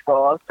taught in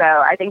school. So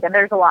I think that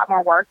there's a lot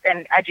more work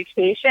and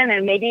education,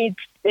 and maybe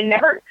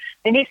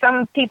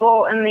some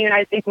people in the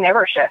United States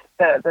never shift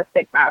the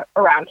stigma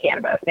around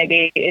cannabis.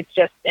 Maybe it's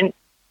just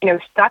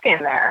stuck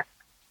in there.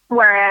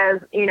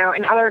 Whereas, in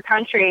other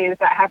countries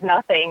that have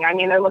nothing, I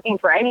mean, they're looking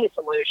for any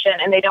solution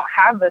and they don't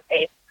have the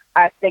space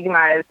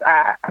stigmas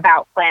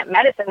about plant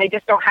medicine. They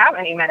just don't have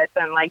any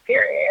medicine, like,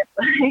 period,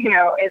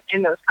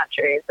 in those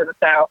countries. And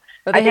so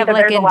well, they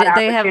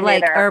have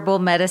like there. herbal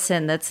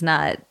medicine that's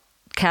not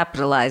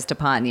capitalized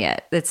upon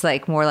yet. It's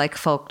like more like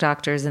folk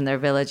doctors in their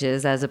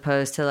villages as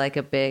opposed to like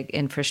a big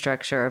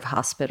infrastructure of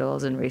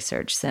hospitals and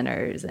research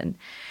centers. And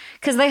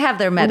because they have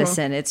their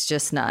medicine, it's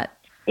just not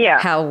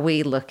how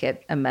we look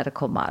at a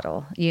medical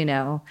model,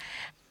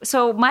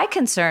 So my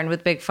concern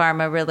with big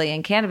pharma really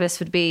in cannabis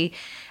would be,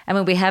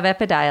 we have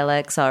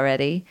Epidiolex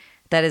already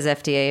that is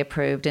FDA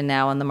approved and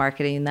now on the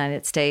market in the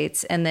United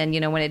States. And then,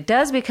 when it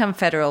does become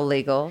federal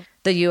legal,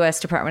 the U.S.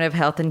 Department of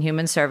Health and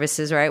Human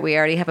Services, right? We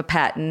already have a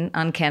patent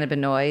on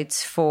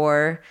cannabinoids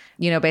for,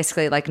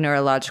 basically like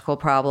neurological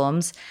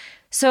problems.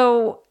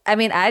 So,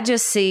 I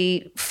just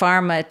see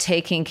pharma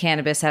taking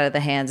cannabis out of the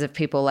hands of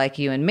people like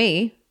you and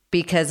me,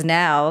 because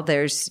now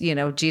there's,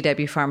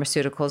 GW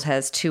Pharmaceuticals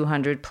has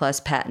 200 plus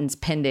patents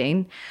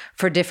pending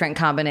for different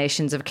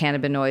combinations of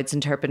cannabinoids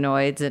and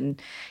terpenoids and,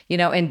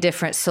 in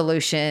different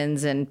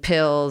solutions and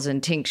pills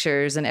and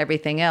tinctures and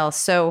everything else.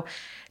 So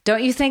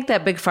don't you think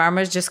that big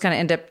pharma is just going to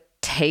end up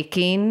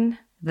taking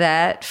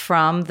that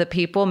from the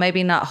people?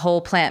 Maybe not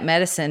whole plant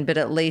medicine, but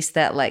at least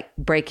that like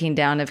breaking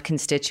down of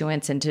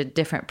constituents into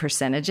different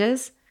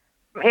percentages?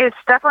 It's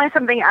definitely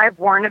something I've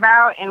warned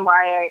about, and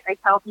why I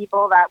tell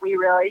people that we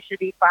really should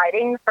be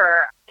fighting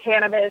for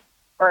cannabis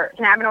or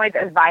cannabinoids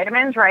as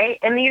vitamins, right?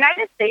 In the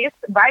United States,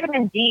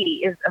 vitamin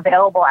D is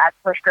available as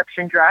a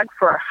prescription drug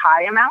for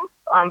high amounts,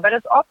 but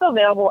it's also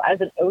available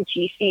as an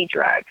OTC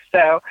drug.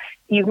 So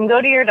you can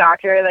go to your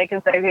doctor, they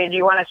can say, okay, do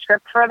you want a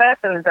script for this?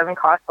 And it doesn't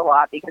cost a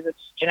lot because it's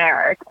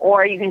generic.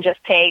 Or you can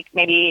just take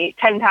maybe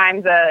 10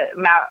 times the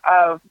amount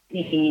of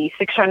the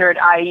 600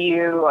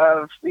 IU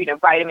of,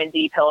 vitamin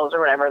D pills or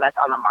whatever that's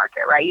on the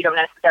market, right? You don't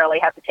necessarily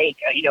have to take,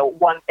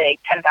 one big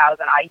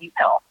 10,000 IU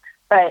pill.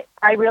 But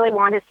I really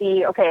want to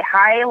see,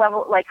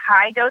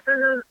 high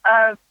doses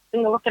of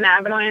single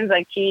cannabinoids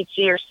like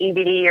THC or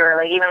CBD, or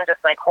like even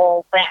just like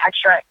whole plant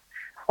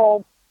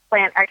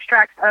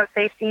extracts of,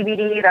 say,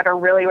 CBD that are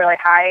really, really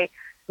high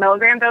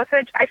milligram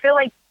dosage. I feel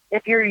like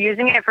if you're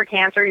using it for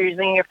cancer,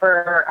 using it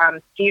for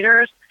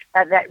seizures,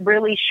 that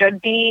really should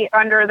be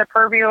under the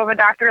purview of a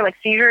doctor. Like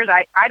seizures,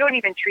 I don't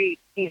even treat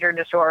seizure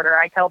disorder.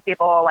 I tell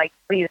people, like,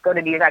 please go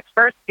to these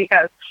experts,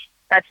 because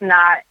that's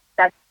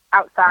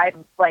outside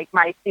like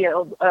my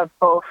field of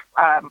both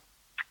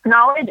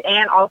knowledge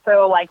and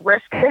also like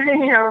risk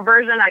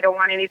aversion. I don't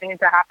want anything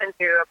to happen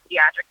to a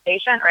pediatric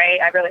patient,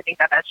 right? I really think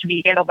that should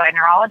be handled by a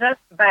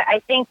neurologist. But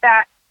I think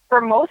that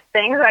for most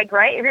things, like,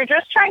 right, if you're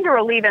just trying to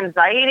relieve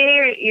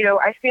anxiety,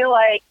 I feel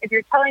like if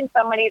you're telling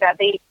somebody that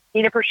they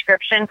need a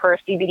prescription for a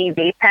CBD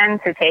vape pen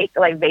to take,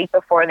 like vape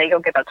before they go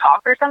give a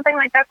talk or something,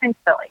 like that seems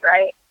silly,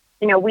 right?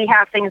 We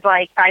have things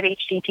like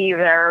 5-HTP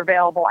that are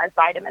available as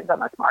vitamins on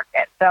this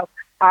market. So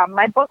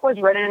my book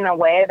was written in a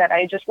way that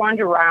I just wanted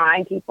to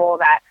remind people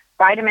that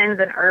vitamins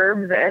and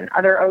herbs and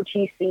other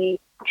OTC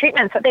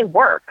treatments, that they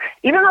work.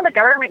 Even though the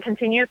government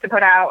continues to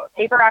put out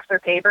paper after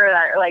paper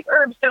that are like,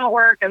 herbs don't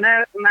work and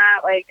this and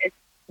that, like, it's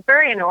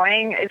very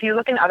annoying. If you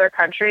look in other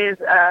countries,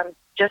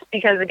 just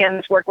because, again,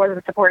 this work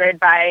wasn't supported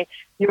by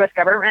U.S.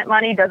 government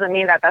money doesn't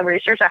mean that the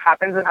research that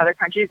happens in other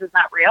countries is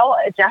not real.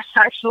 It just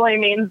actually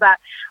means that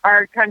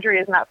our country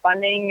is not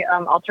funding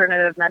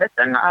alternative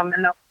medicine and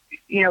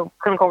the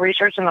clinical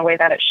research in the way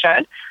that it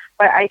should.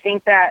 But I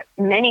think that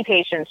many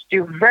patients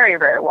do very,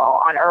 very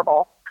well on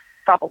herbal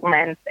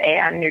supplements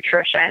and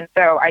nutrition.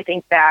 So I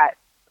think that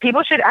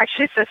people should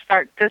actually just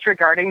start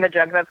disregarding the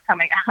junk that's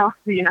coming out of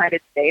the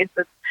United States.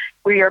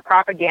 We are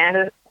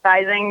propagandizing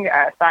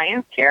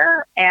science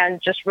here,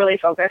 and just really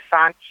focus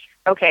on,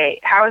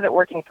 how is it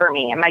working for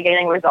me? Am I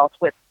getting results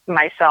with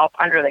myself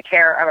under the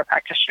care of a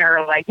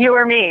practitioner like you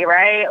or me,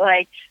 right?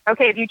 Like,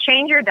 if you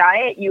change your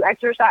diet, you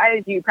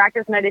exercise, you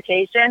practice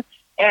meditation,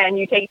 and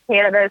you take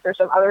cannabis or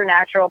some other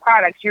natural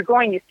products, you're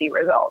going to see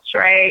results,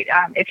 right?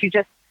 If you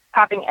just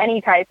popping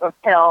any type of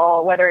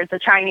pill, whether it's a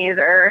Chinese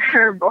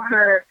herb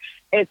or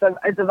it's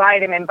a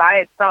vitamin by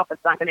itself,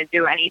 it's not going to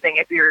do anything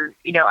if you're,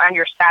 on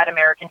your stat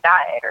American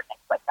diet or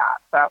things like that.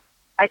 So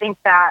I think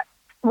that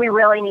we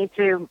really need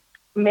to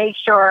make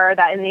sure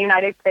that in the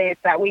United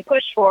States that we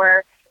push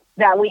for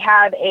that we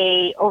have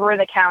a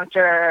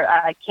over-the-counter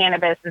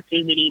cannabis and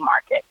CBD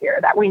market here,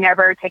 that we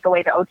never take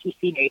away the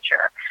OTC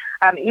nature.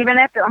 Even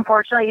if it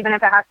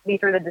has to be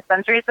through the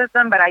dispensary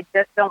system, but I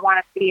just don't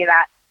want to see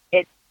that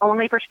it's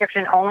only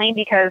prescription only,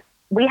 because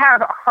we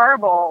have a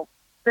horrible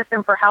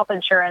system for health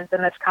insurance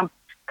in this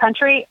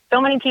country. So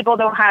many people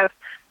don't have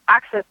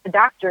access to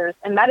doctors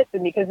and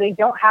medicine because they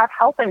don't have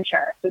health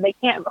insurance, so they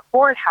can't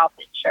afford health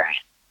insurance.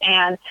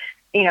 And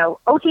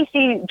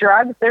OTC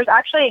drugs, there's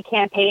actually a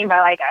campaign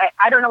by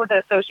I don't know what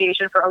the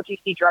Association for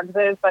OTC Drugs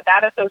is, but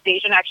that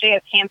association actually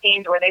has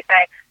campaigns where they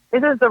say,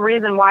 this is the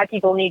reason why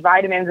people need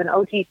vitamins and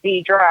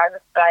OTC drugs,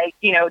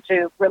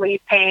 to relieve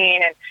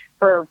pain and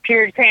for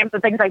period cramps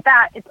and things like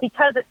that. It's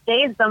because it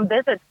saves them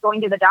visits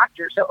going to the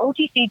doctor. So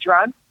OTC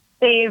drugs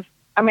save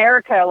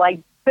America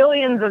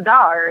billions of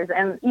dollars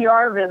and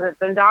ER visits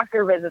and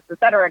doctor visits, et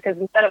cetera, because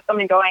instead of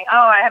somebody going, oh,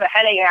 I have a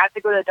headache, I have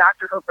to go to the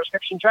doctor for a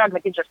prescription drug, they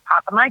could just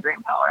pop a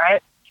migraine pill,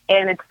 right?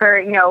 And it's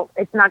very,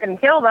 it's not going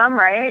to kill them,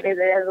 right? It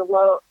has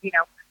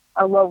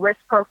a low risk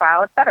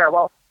profile, et cetera.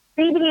 Well,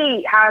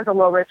 CBD has a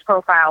low risk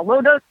profile. Low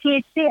dose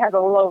THC has a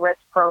low risk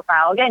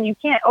profile. Again, you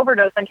can't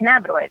overdose on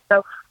cannabinoids.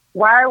 So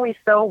why are we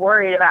so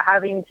worried about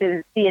having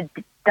to see a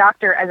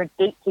doctor as a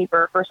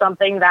gatekeeper for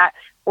something that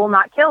will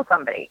not kill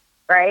somebody,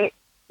 right?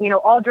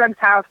 All drugs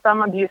have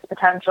some abuse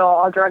potential.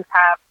 All drugs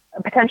have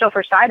a potential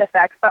for side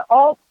effects, but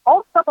all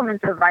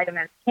supplements or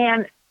vitamins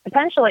can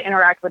potentially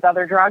interact with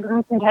other drugs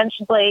and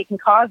potentially can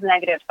cause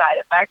negative side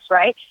effects,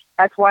 right?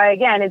 That's why,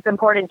 again, it's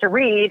important to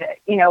read,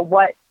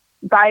 what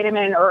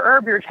vitamin or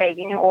herb you're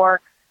taking,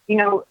 or,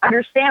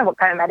 understand what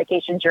kind of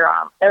medications you're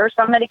on. There are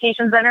some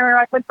medications that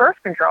interact with birth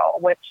control,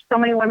 which so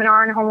many women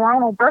are on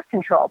hormonal birth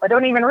control, but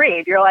don't even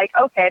read. You're like,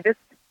 okay, this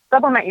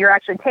supplement you're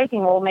actually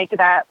taking will make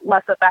that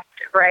less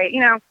effective, right?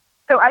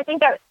 So I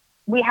think that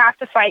we have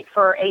to fight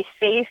for a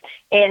safe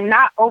and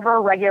not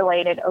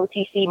over-regulated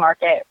OTC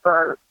market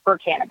for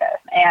cannabis.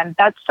 And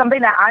that's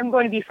something that I'm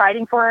going to be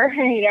fighting for.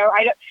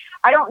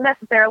 I don't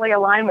necessarily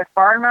align with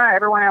pharma.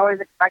 Everyone always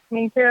expects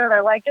me to.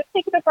 They're like, just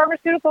take the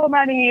pharmaceutical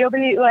money. You'll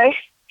be like,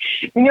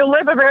 and you'll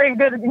live a very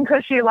good and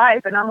cushy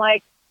life. And I'm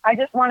like, I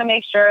just want to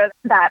make sure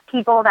that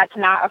people that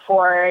cannot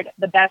afford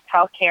the best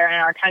healthcare in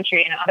our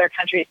country and other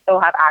countries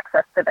still have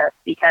access to this,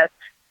 because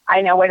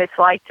I know what it's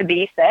like to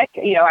be sick.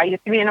 I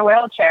used to be in a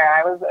wheelchair.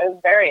 I was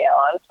very ill.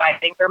 I was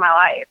fighting for my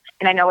life.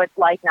 And I know what it's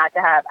like not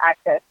to have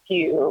access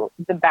to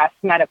the best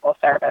medical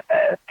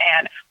services.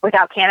 And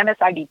without cannabis,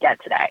 I'd be dead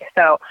today.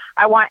 So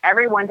I want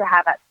everyone to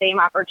have that same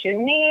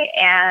opportunity.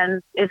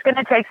 And it's going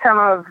to take some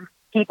of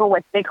people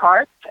with big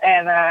hearts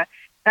and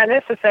not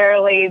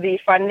necessarily the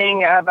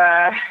funding of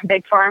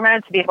big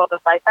pharma to be able to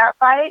fight that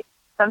fight.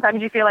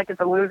 Sometimes you feel like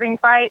it's a losing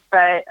fight,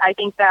 but I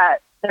think that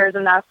there's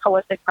enough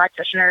holistic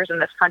practitioners in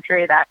this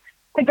country that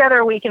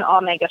together we can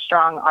all make a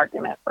strong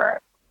argument for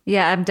it.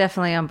 Yeah, I'm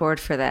definitely on board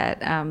for that.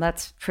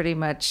 That's pretty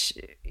much,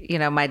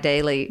 my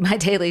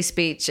daily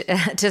speech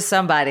to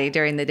somebody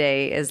during the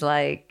day is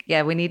like,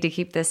 yeah, we need to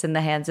keep this in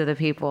the hands of the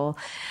people.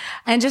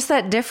 And just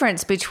that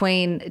difference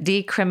between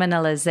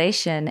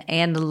decriminalization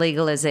and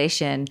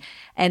legalization,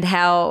 and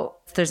how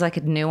there's like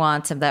a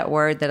nuance of that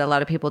word that a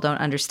lot of people don't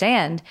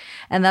understand.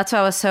 And that's why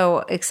I was so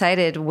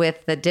excited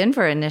with the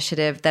Denver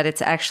initiative, that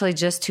it's actually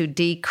just to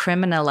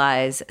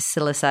decriminalize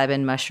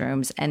psilocybin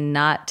mushrooms and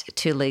not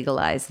to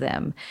legalize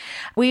them.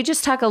 Will you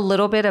just talk a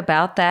little bit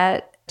about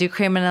that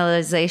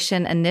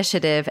decriminalization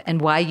initiative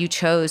and why you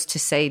chose to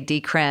say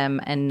decrim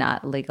and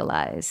not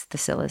legalize the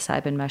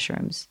psilocybin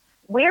mushrooms?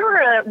 We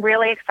were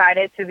really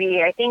excited to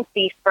be, I think,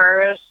 the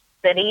first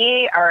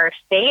city or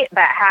state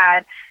that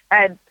had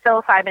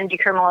psilocybin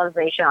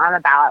decriminalization on the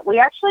ballot. We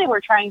actually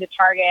were trying to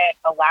target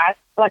the last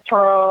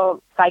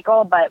electoral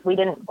cycle, but we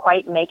didn't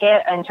quite make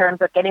it in terms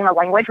of getting the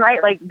language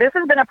right. Like, this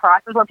has been a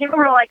process where people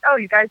were like, oh,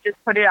 you guys just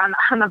put it on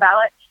the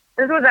ballot.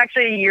 This was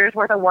actually a year's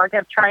worth of work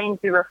of trying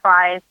to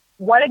refine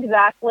what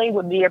exactly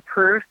would be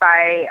approved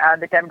by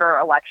the Denver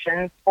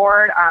Elections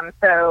Board.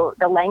 So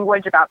the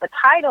language about the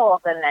title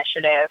of the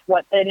initiative,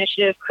 what the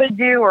initiative could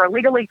do or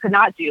legally could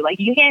not do. Like,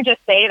 you can't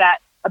just say that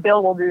a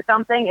bill will do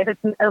something. If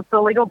it's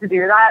illegal to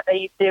do that,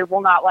 they will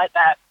not let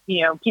that,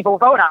 people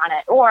vote on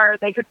it. Or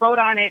they could vote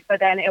on it, but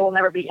then it will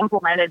never be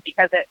implemented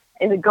because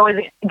it goes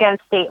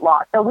against state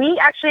law. So we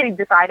actually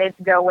decided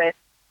to go with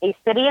a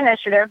city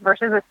initiative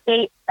versus a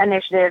state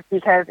initiative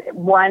because,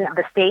 one,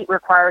 the state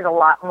requires a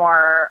lot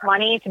more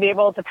money to be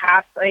able to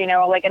pass,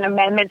 like an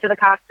amendment to the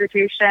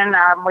Constitution,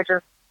 which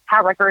is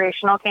how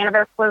recreational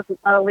cannabis was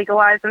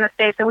legalized in the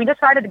state. So we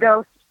decided to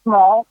go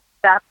small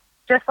steps,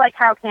 just like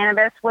how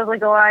cannabis was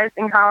legalized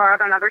in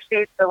Colorado and other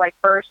states. So like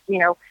first,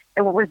 it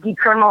was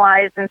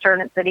decriminalized in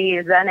certain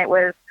cities, then it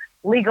was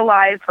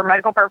legalized for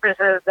medical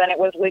purposes, then it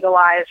was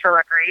legalized for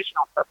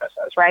recreational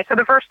purposes, right? So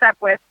the first step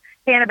with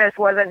cannabis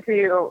wasn't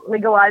to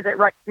legalize it,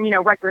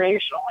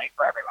 recreationally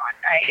for everyone,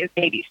 right? It's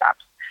baby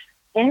steps.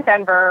 In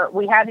Denver,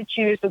 we had to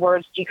choose the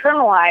words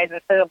decriminalize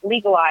instead of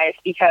legalize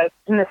because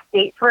in the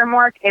state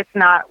framework, it's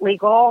not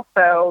legal.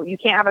 So you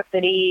can't have a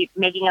city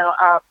making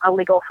a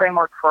legal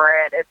framework for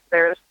it.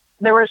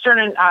 There were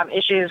certain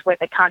issues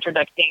with it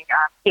contradicting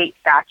state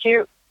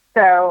statute.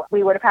 So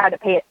we would have had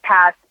to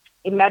pass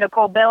a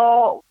medical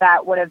bill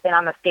that would have been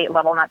on the state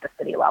level, not the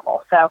city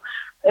level. So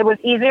it was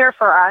easier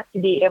for us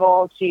to be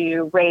able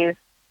to raise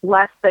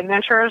less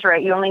signatures,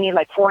 right? You only need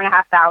like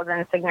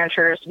 4,500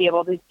 signatures to be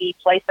able to be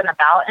placed on a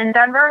ballot in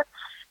Denver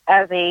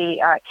as a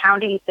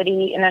county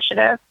city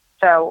initiative.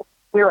 So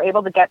we were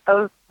able to get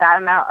that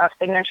amount of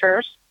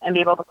signatures and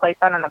be able to place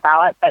that on the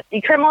ballot. But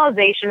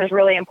decriminalization is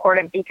really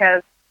important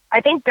because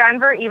I think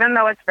Denver, even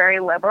though it's very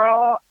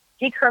liberal,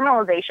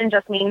 decriminalization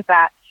just means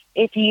that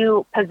if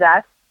you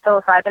possess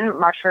psilocybin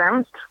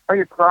mushrooms or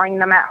you're growing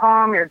them at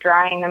home, you're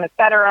drying them,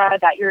 etc.,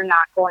 that you're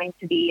not going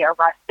to be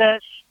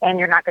arrested and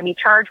you're not going to be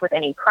charged with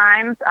any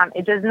crimes.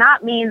 It does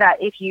not mean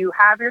that if you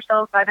have your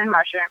psilocybin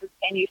mushrooms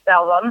and you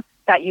sell them,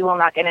 that you will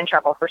not get in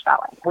trouble for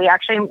selling. We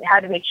actually had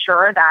to make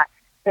sure that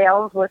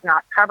sales was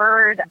not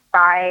covered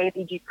by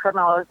the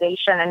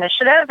decriminalization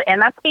initiative.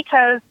 And that's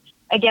because,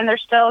 again,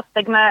 there's still a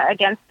stigma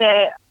against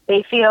it.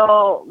 They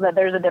feel that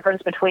there's a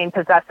difference between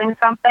possessing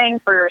something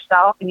for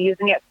yourself and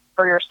using it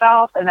for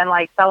yourself and then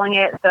like selling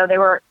it. So they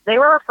were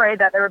afraid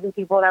that there would be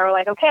people that were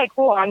like, okay,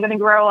 cool, I'm going to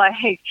grow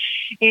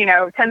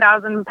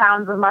 10,000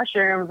 pounds of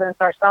mushrooms and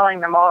start selling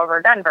them all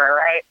over Denver,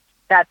 right?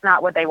 That's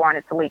not what they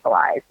wanted to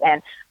legalize.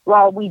 And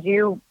while we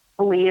do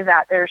believe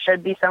that there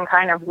should be some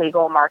kind of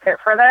legal market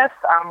for this,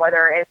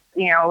 whether it's,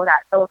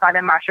 that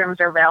psilocybin mushrooms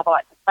are available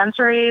at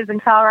dispensaries in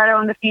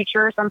Colorado in the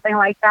future or something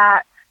like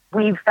that.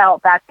 We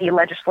felt that the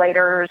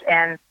legislators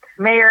and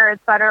mayor, et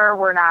cetera,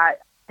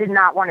 did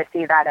not want to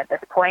see that at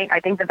this point. I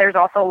think that there's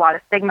also a lot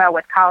of stigma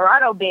with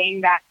Colorado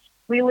being that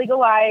we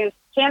legalized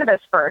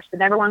cannabis first.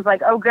 And everyone's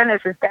like, oh,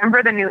 goodness, is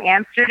Denver the new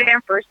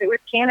Amsterdam? First it was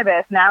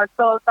cannabis. Now it's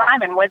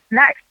psilocybin. What's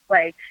next?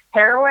 Like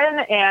heroin?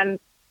 And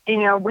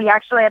we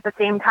actually at the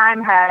same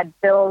time had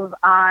bills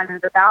on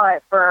the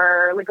ballot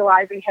for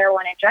legalizing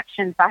heroin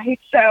injection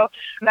sites. So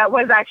that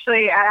was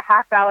actually a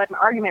half valid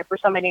argument for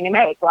somebody to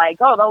make, like,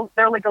 oh,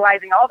 they're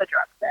legalizing all the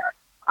drugs there.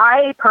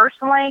 I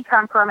personally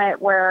come from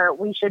it where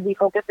we should be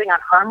focusing on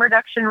harm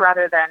reduction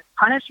rather than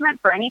punishment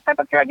for any type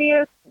of drug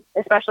use,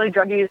 especially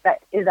drug use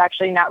that is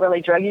actually not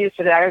really drug use,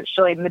 but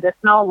actually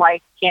medicinal,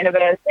 like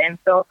cannabis and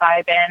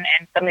psilocybin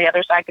and some of the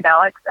other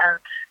psychedelics, and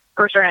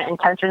for certain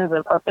intentions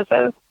and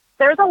purposes.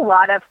 There's a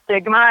lot of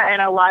stigma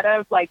and a lot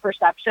of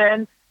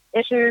perception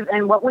issues.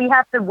 And what we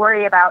have to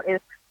worry about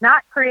is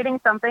not creating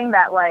something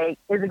that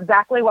is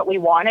exactly what we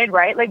wanted,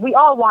 right? Like we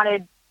all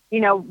wanted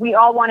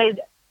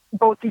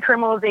both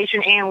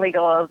decriminalization and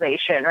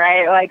legalization,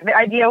 right? Like the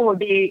ideal would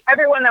be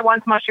everyone that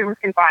wants mushrooms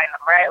can find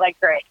them, right? Like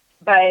great.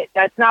 But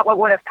that's not what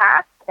would have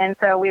passed. And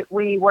so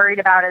we worried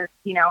about is,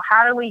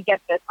 how do we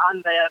get this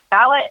on the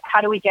ballot? How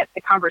do we get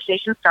the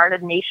conversation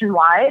started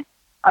nationwide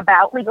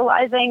about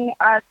legalizing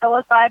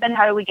psilocybin?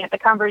 How do we get the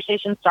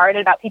conversation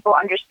started about people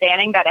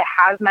understanding that it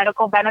has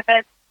medical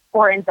benefits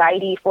for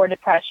anxiety, for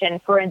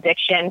depression, for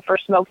addiction, for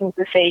smoking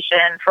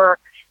cessation, for,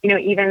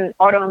 even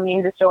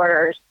autoimmune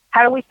disorders?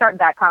 How do we start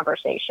that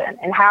conversation?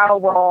 And how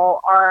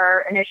will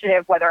our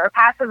initiative, whether it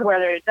passes,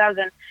 whether it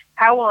doesn't,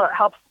 how will it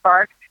help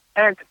spark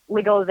a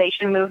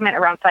legalization movement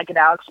around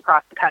psychedelics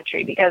across the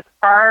country? Because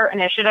our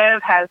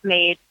initiative has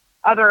made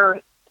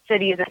other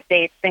cities and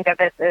states think that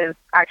this is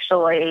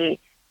actually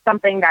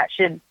something that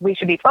we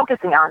should be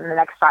focusing on in the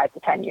next 5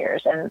 to 10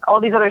 years. And all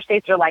these other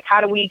states are like,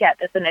 how do we get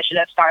this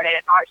initiative started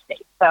in our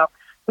state? So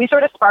we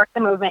sort of sparked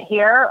the movement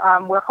here.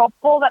 We're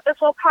hopeful that this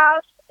will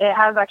pass. It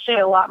has actually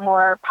a lot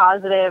more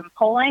positive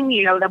polling,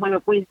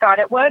 than we thought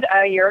it would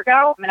a year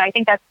ago. And I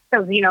think that's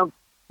because,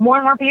 more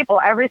and more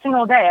people every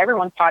single day,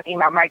 everyone's talking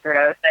about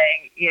microdosing,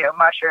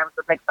 mushrooms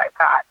or mixed with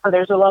pot. So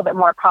there's a little bit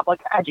more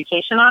public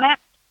education on it.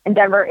 And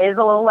Denver is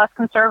a little less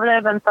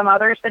conservative than some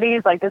other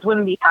cities. Like this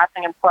wouldn't be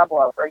passing in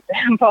Pueblo, for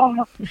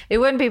example. It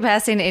wouldn't be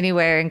passing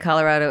anywhere in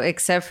Colorado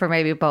except for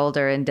maybe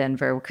Boulder and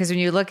Denver. Because when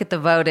you look at the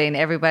voting,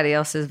 everybody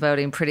else is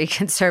voting pretty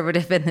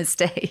conservative in the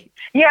state.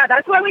 Yeah,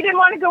 that's why we didn't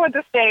want to go with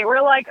the state.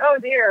 We're like, oh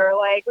dear,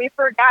 we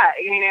forgot,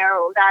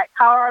 that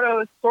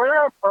Colorado is sort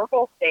of a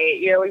purple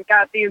state. We've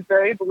got these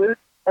very blue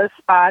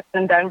spots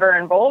in Denver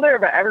and Boulder,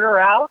 but everywhere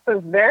else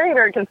is very,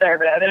 very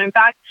conservative. And in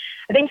fact,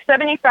 I think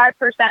 75%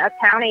 of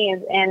counties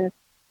in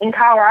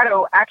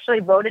Colorado actually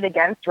voted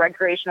against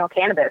recreational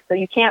cannabis. So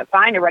you can't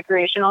find a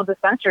recreational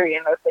dispensary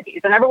in those cities.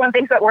 And everyone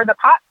thinks that we're the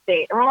pot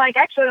state. And we're like,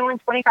 actually, only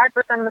 25%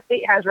 of the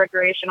state has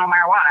recreational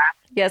marijuana.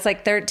 Yeah, it's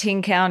like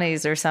 13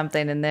 counties or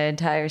something in the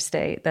entire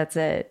state. That's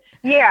it.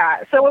 Yeah.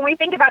 So when we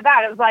think about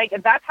that, it's like,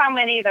 if that's how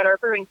many that are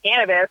approving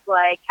cannabis,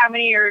 how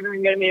many are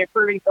going to be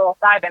approving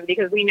psilocybin?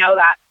 Because we know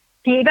that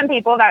even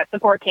people that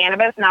support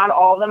cannabis, not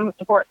all of them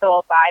support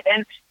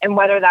psilocybin, and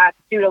whether that's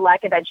due to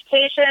lack of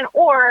education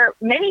or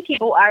many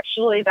people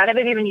actually that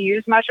haven't even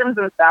used mushrooms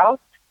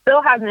themselves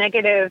still have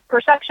negative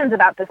perceptions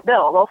about this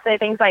bill. They'll say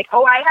things like,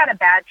 oh, I had a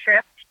bad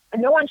trip,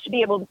 and no one should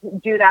be able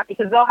to do that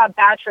because they'll have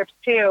bad trips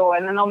too,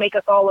 and then they'll make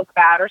us all look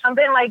bad or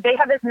something. Like they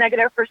have this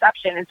negative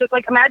perception. It's just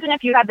like, imagine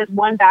if you had this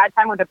one bad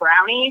time with a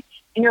brownie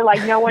and you're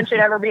like, no one should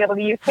ever be able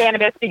to use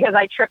cannabis because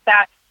I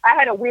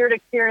had a weird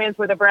experience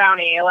with a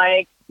brownie.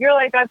 You're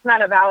like, that's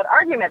not a valid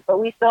argument, but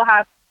we still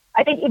have,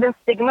 I think, even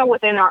stigma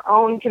within our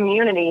own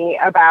community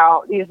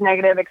about these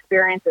negative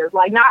experiences.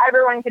 Not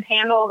everyone could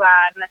handle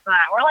that and this and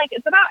that. We're like,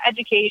 it's about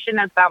education.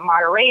 It's about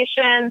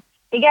moderation.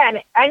 Again,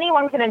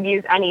 anyone can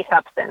abuse any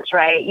substance,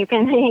 right? You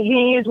can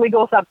use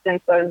legal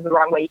substances the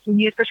wrong way. You can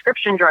use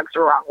prescription drugs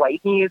the wrong way. You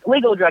can use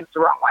legal drugs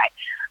the wrong way.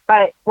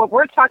 But what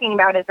we're talking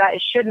about is that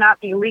it should not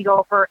be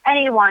legal for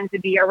anyone to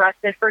be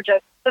arrested for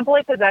just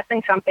simply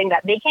possessing something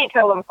that they can't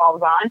kill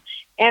themselves on.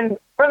 And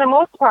for the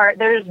most part,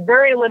 there's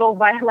very little,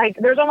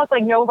 there's almost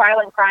no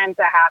violent crimes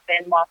that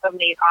happen while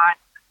somebody's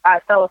on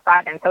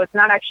psilocybin. So it's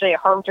not actually a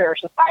harm to our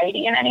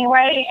society in any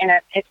way. And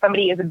if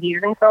somebody is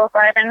abusing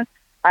psilocybin,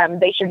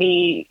 they should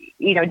be,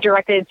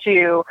 directed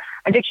to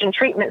addiction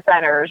treatment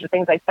centers or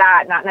things like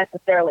that, not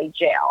necessarily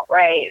jail,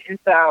 right? And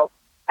so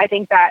I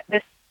think that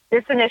this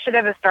This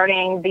initiative is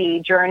starting the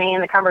journey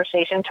and the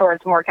conversation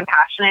towards more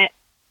compassionate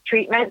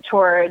treatment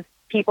towards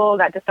people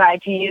that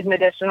decide to use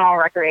medicinal or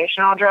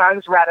recreational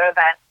drugs rather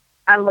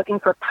than looking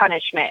for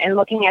punishment and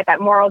looking at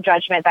that moral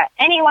judgment that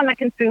anyone that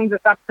consumes a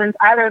substance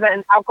other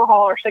than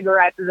alcohol or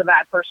cigarettes is a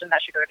bad person that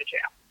should go to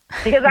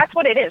jail. Because that's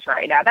what it is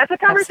right now. That's a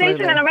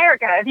conversation Absolutely. in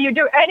America. If you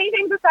do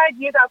anything besides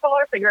use alcohol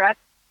or cigarettes,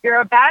 you're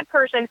a bad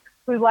person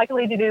who's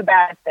likely to do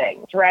bad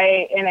things,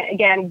 right? And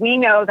again, we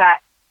know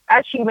that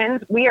as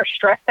humans, we are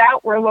stressed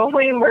out, we're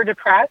lonely, and we're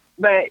depressed.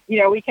 But,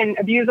 we can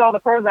abuse all the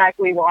Prozac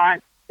we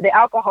want, the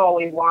alcohol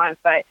we want,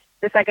 but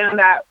the second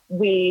that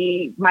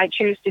we might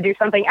choose to do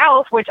something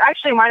else, which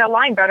actually might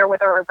align better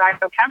with our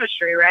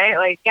biochemistry, right?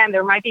 Like, again,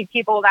 there might be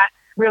people that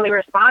really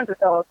respond to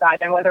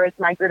psilocybin, whether it's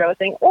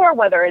microdosing or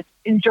whether it's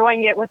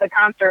enjoying it with a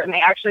concert and they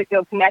actually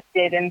feel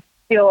connected and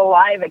feel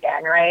alive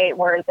again, right?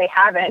 Whereas they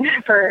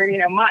haven't for,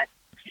 months.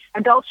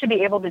 Adults should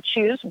be able to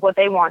choose what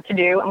they want to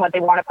do and what they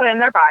want to put in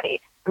their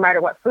body, no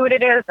matter what food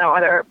it is, no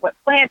matter what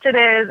plant it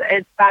is,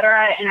 et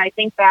cetera. And I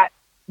think that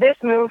this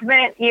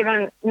movement,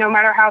 even no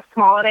matter how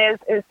small it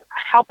is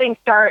helping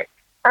start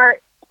or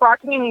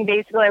sparking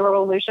basically a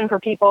revolution for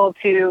people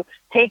to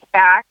take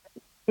back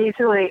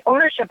basically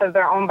ownership of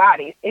their own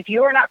bodies. If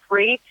you are not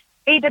free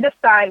to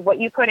decide what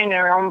you put in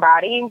your own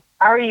body,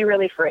 are you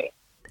really free?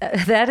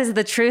 That is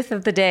the truth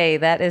of the day.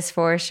 That is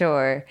for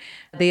sure.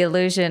 The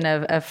illusion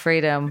of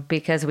freedom,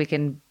 because we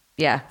can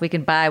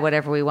buy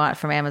whatever we want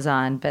from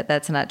Amazon, but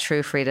that's not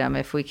true freedom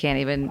if we can't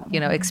even,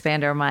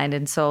 expand our mind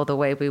and soul the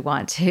way we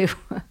want to.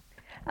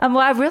 Well,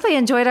 I really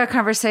enjoyed our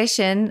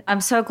conversation.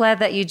 I'm so glad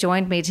that you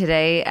joined me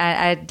today.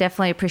 I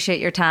definitely appreciate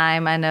your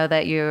time. I know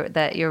that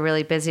you're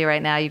really busy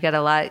right now. You've got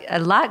a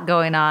lot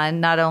going on,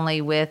 not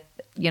only with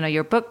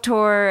your book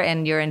tour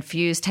and your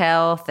Infused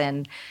Health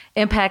and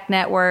Impact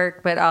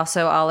Network, but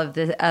also all of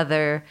the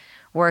other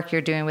work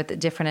you're doing with the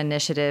different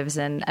initiatives.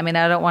 And I mean,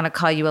 I don't want to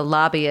call you a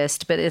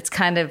lobbyist, but it's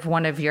kind of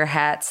one of your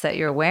hats that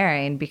you're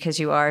wearing because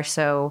you are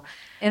so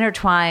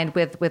intertwined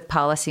with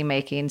policy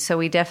making. So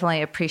we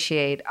definitely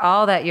appreciate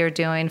all that you're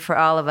doing for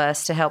all of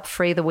us to help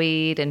free the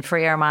weed and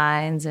free our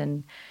minds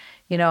and,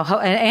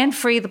 and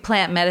free the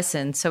plant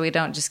medicine. So we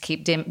don't just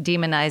keep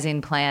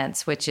demonizing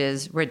plants, which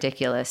is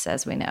ridiculous,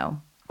 as we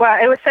know. Well,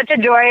 it was such a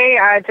joy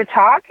to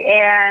talk,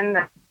 and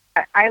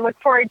I look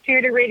forward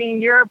to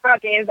reading your book.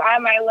 Is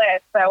on my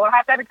list, so we'll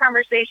have to have a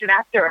conversation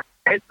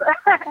afterwards.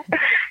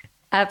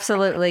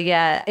 Absolutely,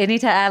 yeah.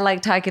 Anytime I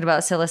like talking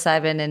about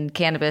psilocybin and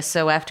cannabis,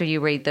 so after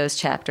you read those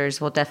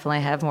chapters, we'll definitely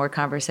have more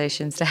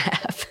conversations to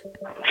have.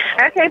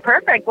 Okay,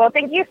 perfect. Well,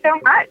 thank you so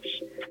much.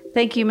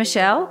 Thank you,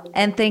 Michele.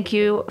 And thank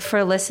you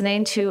for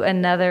listening to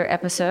another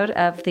episode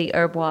of the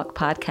Herb Walk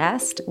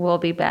podcast. We'll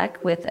be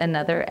back with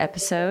another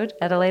episode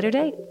at a later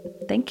date.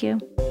 Thank you.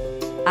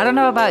 I don't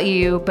know about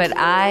you, but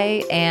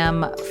I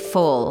am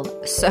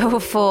so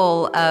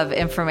full of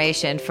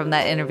information from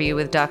that interview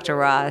with Dr.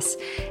 Ross.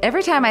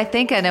 Every time I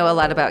think I know a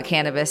lot about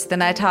cannabis,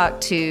 then I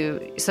talk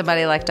to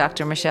somebody like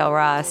Dr. Michele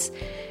Ross.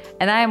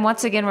 And I am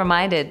once again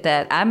reminded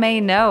that I may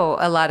know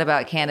a lot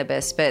about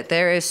cannabis, but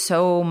there is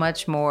so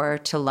much more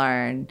to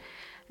learn.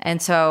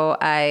 And so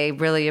I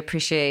really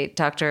appreciate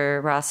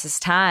Dr. Ross's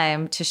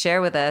time to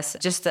share with us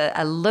just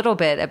a little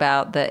bit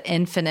about the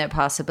infinite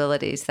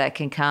possibilities that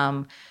can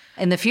come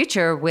in the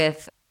future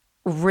with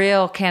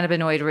real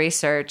cannabinoid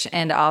research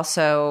and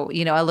also,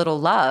 a little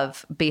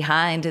love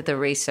behind the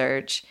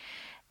research.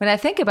 When I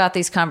think about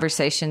these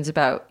conversations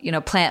about,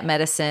 plant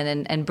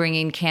medicine and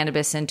bringing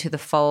cannabis into the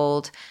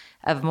fold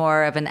of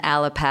more of an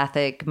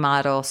allopathic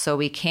model so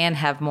we can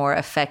have more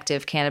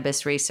effective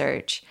cannabis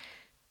research,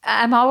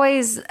 I'm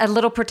always a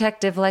little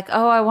protective, like,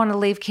 oh, I want to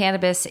leave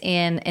cannabis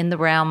in the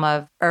realm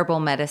of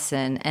herbal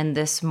medicine and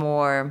this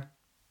more,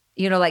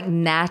 like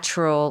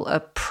natural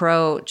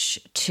approach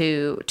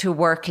to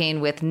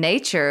working with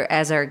nature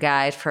as our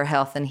guide for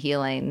health and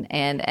healing.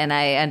 And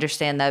I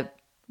understand that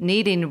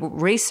needing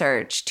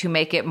research to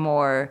make it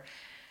more,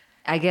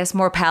 I guess,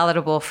 more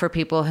palatable for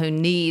people who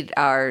need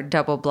our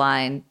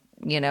double-blind,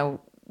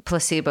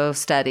 placebo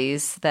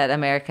studies that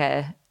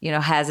America,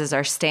 has as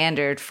our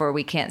standard for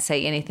we can't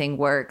say anything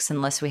works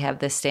unless we have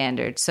this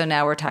standard. So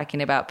now we're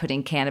talking about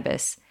putting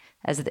cannabis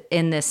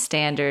in this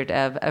standard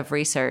of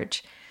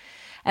research.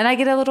 And I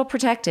get a little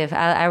protective.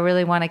 I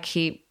really want to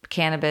keep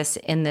cannabis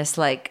in this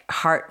like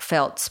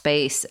heartfelt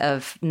space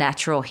of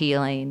natural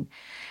healing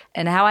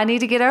and how I need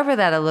to get over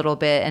that a little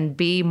bit and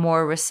be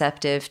more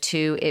receptive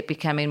to it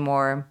becoming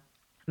more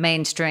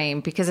mainstream.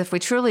 Because if we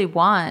truly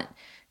want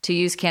to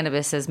use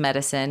cannabis as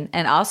medicine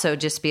and also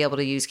just be able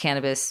to use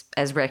cannabis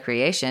as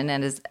recreation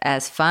and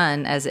as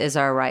fun as is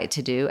our right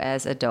to do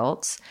as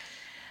adults,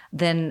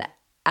 then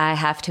I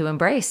have to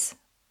embrace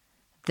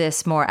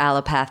this more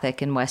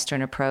allopathic and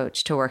Western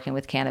approach to working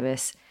with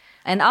cannabis.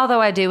 And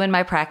although I do in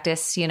my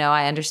practice,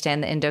 I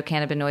understand the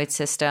endocannabinoid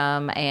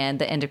system and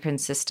the endocrine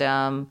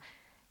system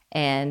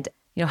and,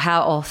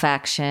 how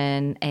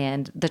olfaction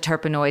and the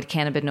terpenoid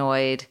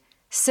cannabinoid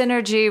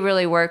synergy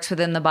really works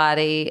within the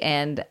body.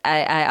 And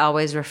I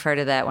always refer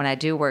to that when I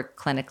do work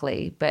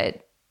clinically.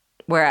 But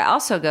where I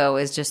also go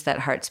is just that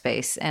heart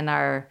space and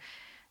my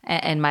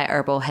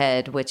herbal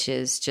head, which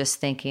is just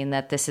thinking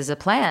that this is a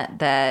plant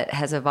that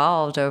has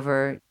evolved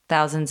over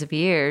thousands of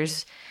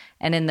years.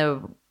 And in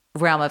the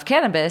realm of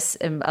cannabis,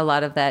 a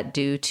lot of that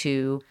due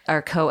to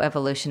our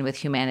co-evolution with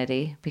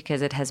humanity,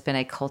 because it has been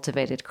a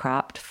cultivated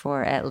crop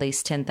for at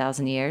least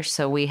 10,000 years.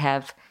 So we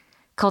have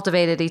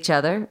cultivated each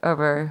other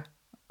over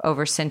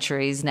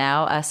centuries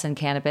now, us and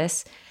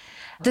cannabis.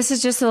 This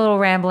is just a little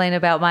rambling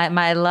about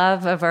my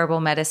love of herbal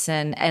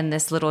medicine and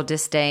this little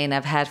disdain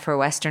I've had for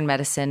Western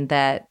medicine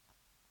that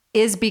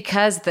is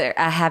because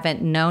I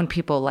haven't known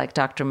people like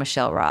Dr.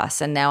 Michele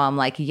Ross. And now I'm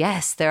like,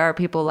 yes, there are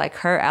people like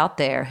her out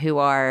there who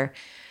are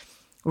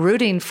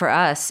rooting for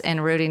us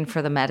and rooting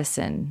for the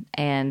medicine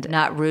and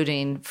not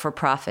rooting for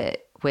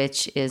profit,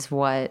 which is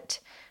what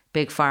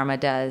Big Pharma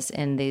does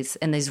in these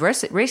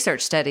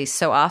research studies.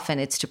 So often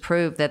it's to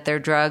prove that their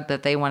drug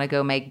that they want to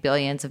go make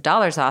billions of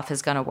dollars off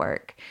is going to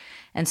work.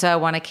 And so I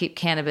want to keep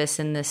cannabis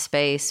in this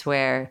space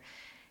where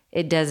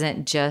it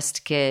doesn't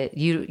just get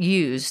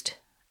used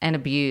and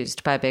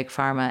abused by Big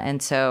Pharma.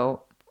 And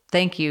so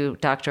thank you,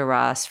 Dr.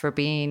 Ross, for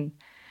being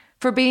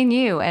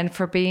you and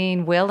for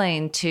being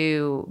willing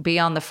to be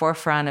on the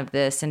forefront of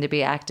this and to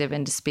be active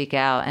and to speak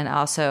out and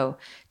also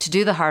to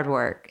do the hard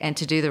work and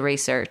to do the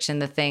research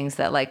and the things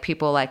that like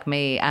people like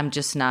me, I'm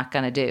just not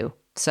going to do.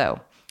 So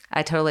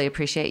I totally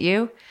appreciate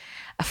you.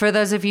 For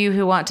those of you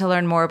who want to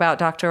learn more about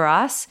Dr.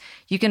 Ross,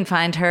 you can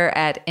find her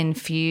at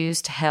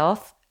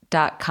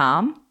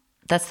infusedhealth.com.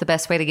 That's the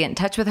best way to get in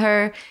touch with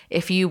her.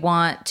 If you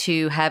want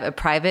to have a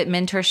private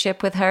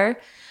mentorship with her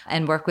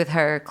and work with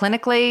her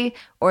clinically,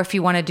 or if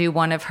you want to do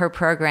one of her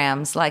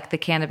programs like the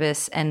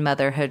Cannabis and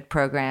Motherhood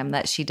program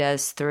that she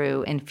does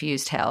through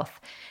Infused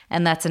Health.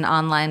 And that's an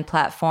online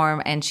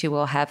platform, and she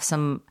will have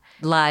some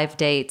live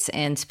dates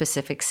in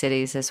specific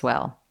cities as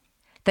well.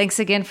 Thanks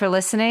again for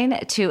listening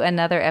to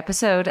another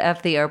episode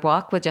of The Herb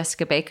Walk with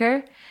Jessica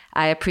Baker.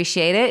 I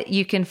appreciate it.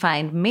 You can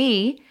find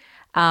me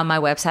on my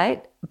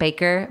website,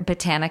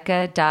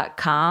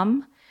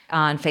 bakerbotanica.com,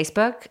 on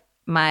Facebook.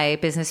 My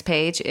business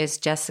page is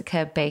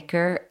Jessica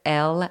Baker,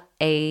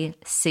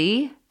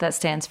 LAC. That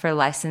stands for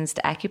Licensed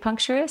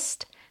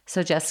Acupuncturist.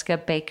 So Jessica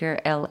Baker,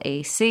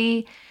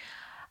 LAC.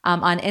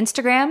 On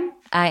Instagram,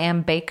 I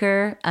am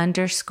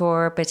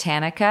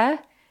Baker_Botanica.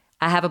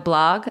 I have a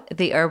blog,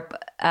 The Herb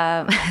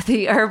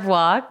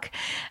Walk,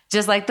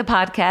 just like the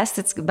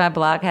podcast. My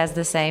blog has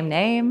the same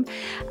name,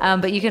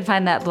 but you can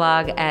find that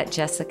blog at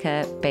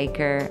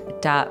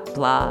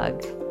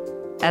jessicabaker.blog.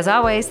 As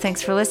always,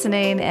 thanks for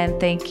listening, and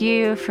thank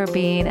you for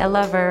being a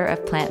lover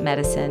of plant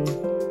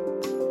medicine.